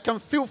 I can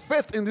feel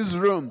faith in this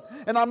room.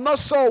 And I'm not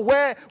sure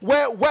where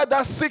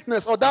that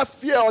sickness or that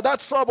fear or that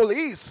trouble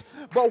is.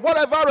 But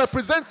whatever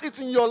represents it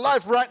in your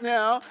life right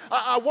now,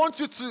 I want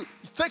you to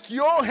take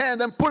your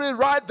hand and put it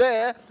right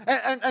there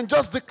and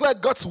just declare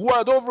God's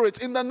word over it.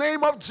 In the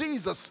name of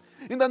Jesus.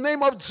 In the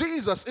name of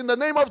Jesus. In the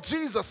name of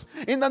Jesus.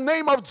 In the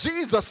name of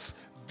Jesus.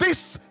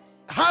 This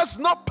has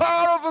no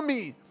power over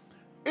me.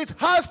 It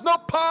has no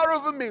power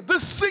over me.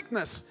 This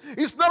sickness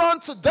is not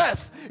unto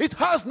death. It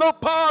has no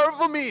power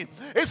over me.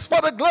 It's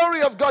for the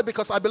glory of God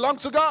because I belong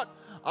to God.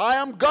 I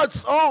am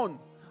God's own.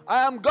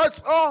 I am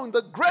God's own.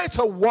 The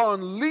greater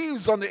one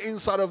lives on the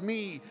inside of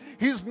me.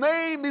 His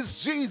name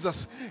is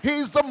Jesus. He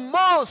is the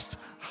most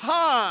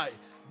high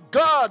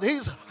God.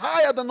 He's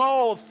higher than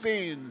all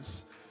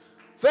things.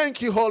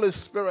 Thank you, Holy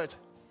Spirit.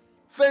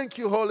 Thank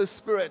you, Holy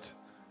Spirit.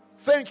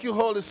 Thank you,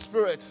 Holy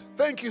Spirit.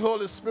 Thank you,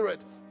 Holy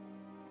Spirit.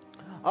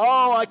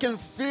 Oh, I can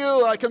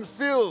feel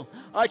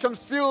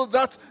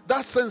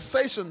that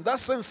sensation. That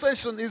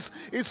sensation is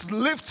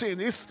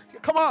lifting.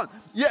 Come on.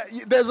 Yeah,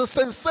 there's a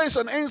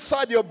sensation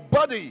inside your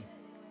body.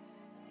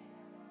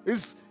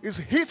 Is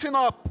heating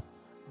up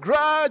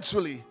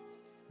gradually.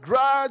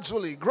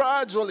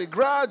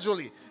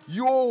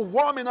 You're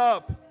warming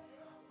up.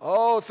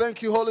 Oh,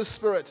 thank you, Holy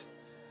Spirit.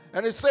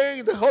 And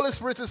the Holy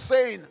Spirit is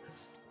saying,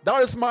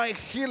 that is my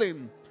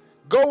healing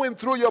going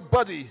through your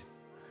body.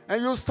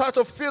 And you start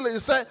to feel it. You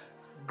say,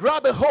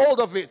 grab a hold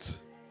of it.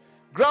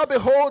 Grab a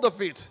hold of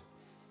it.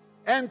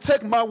 And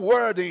take my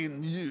word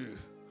in you.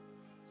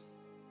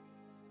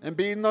 And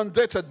be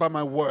inundated by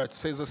my word,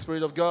 says the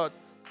Spirit of God.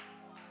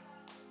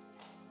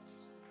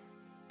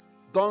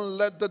 Don't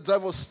let the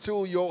devil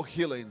steal your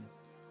healing.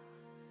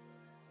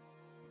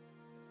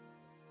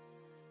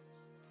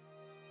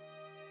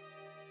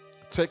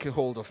 Take a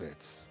hold of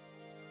it,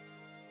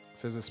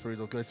 says the Spirit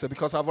of God. He said,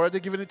 because I've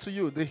already given it to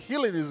you. The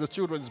healing is the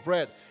children's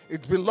bread.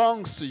 It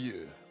belongs to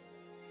you.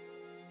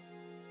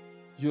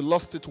 You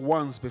lost it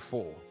once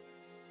before.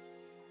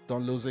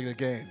 Don't lose it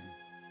again.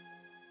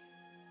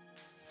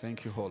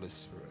 Thank you, Holy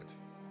Spirit.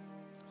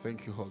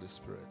 Thank you, Holy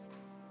Spirit.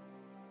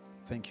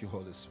 Thank you,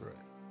 Holy Spirit.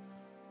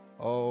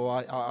 Oh,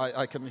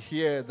 I can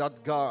hear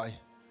that guy.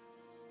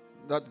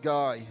 That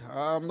guy.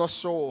 I'm not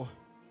sure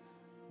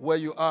where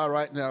you are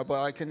right now,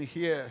 but I can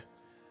hear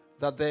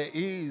that there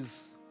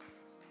is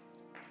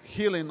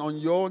healing on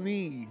your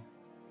knee.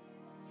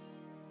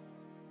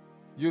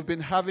 You've been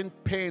having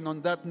pain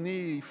on that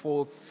knee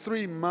for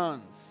 3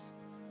 months.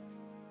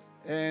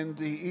 And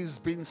it's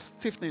been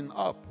stiffening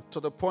up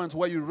to the point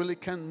where you really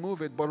can't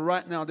move it. But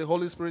right now, the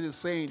Holy Spirit is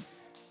saying,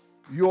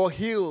 you're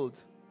healed.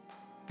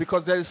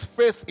 Because there is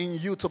faith in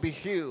you to be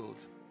healed.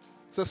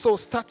 So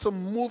start to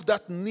move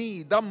that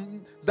knee.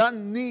 That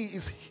knee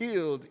is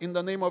healed in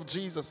the name of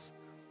Jesus.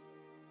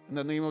 In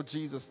the name of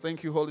Jesus.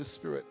 Thank you, Holy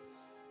Spirit.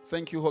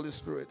 Thank you, Holy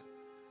Spirit.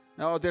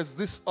 Now there's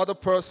this other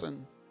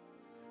person.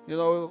 You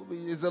know,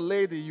 is a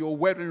lady, you're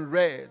wearing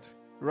red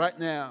right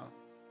now.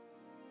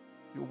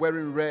 You're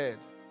wearing red.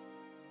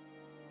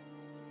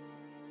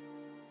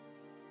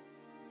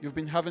 You've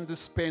been having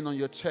this pain on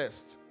your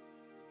chest.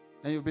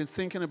 And you've been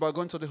thinking about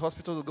going to the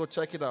hospital to go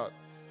check it out.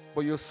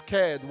 But you're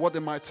scared what they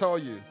might tell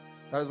you.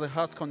 That is a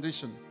heart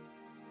condition.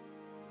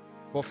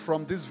 But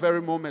from this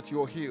very moment,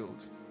 you're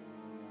healed.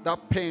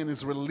 That pain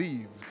is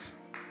relieved.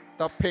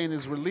 That pain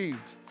is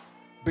relieved.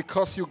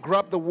 Because you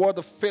grab the word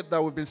of faith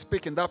that we've been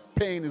speaking, that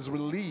pain is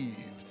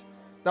relieved.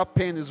 That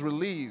pain is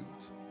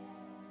relieved.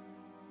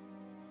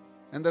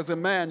 And there's a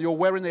man, you're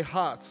wearing a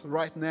heart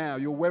right now.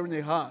 You're wearing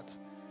a heart.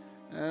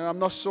 And I'm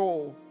not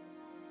sure,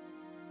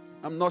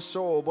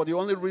 but the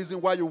only reason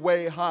why you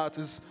wear a heart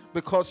is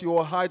because you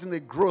are hiding a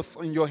growth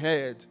in your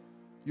head.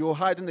 You're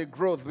hiding a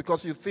growth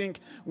because you think,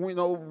 you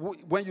know,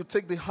 when you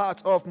take the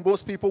heart off,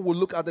 most people will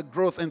look at the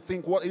growth and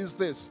think, what is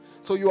this?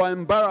 So you are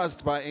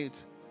embarrassed by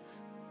it.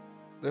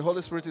 The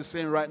Holy Spirit is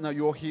saying right now,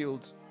 you're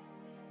healed.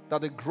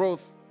 That the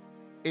growth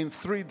in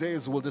 3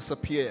 days will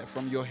disappear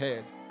from your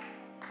head.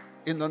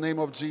 In the name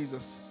of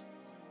Jesus.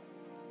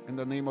 In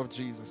the name of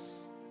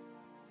Jesus.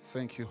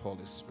 Thank you,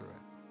 Holy Spirit.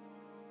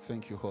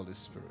 Thank you, Holy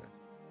Spirit.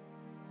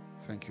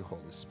 Thank you,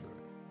 Holy Spirit.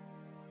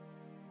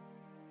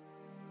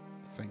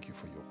 Thank you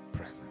for your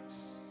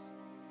presence.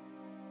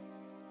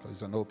 Because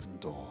it's an open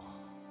door.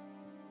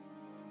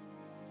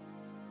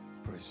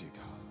 Praise you,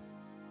 God.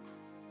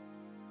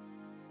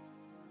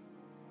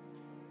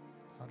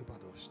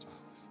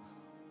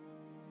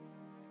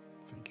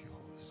 Thank you,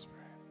 Holy Spirit.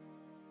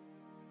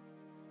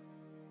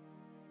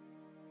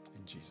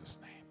 In Jesus'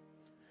 name.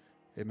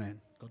 Amen.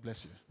 God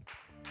bless you.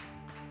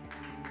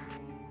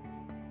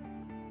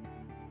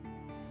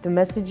 The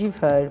message you've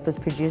heard was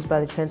produced by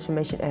the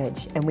Transformation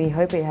Edge, and we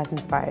hope it has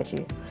inspired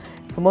you.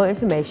 For more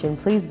information,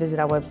 please visit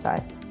our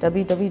website,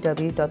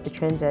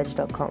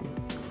 www.thetransedge.com,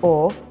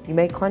 or you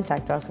may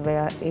contact us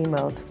via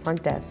email to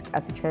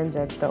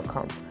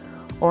frontdesk@thetransedge.com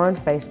or on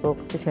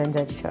Facebook, The Trans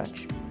Edge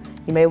Church.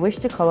 You may wish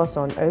to call us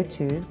on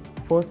 02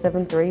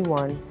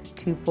 4731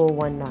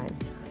 2419.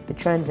 The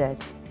Trans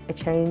Edge, a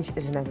change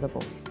is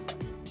inevitable.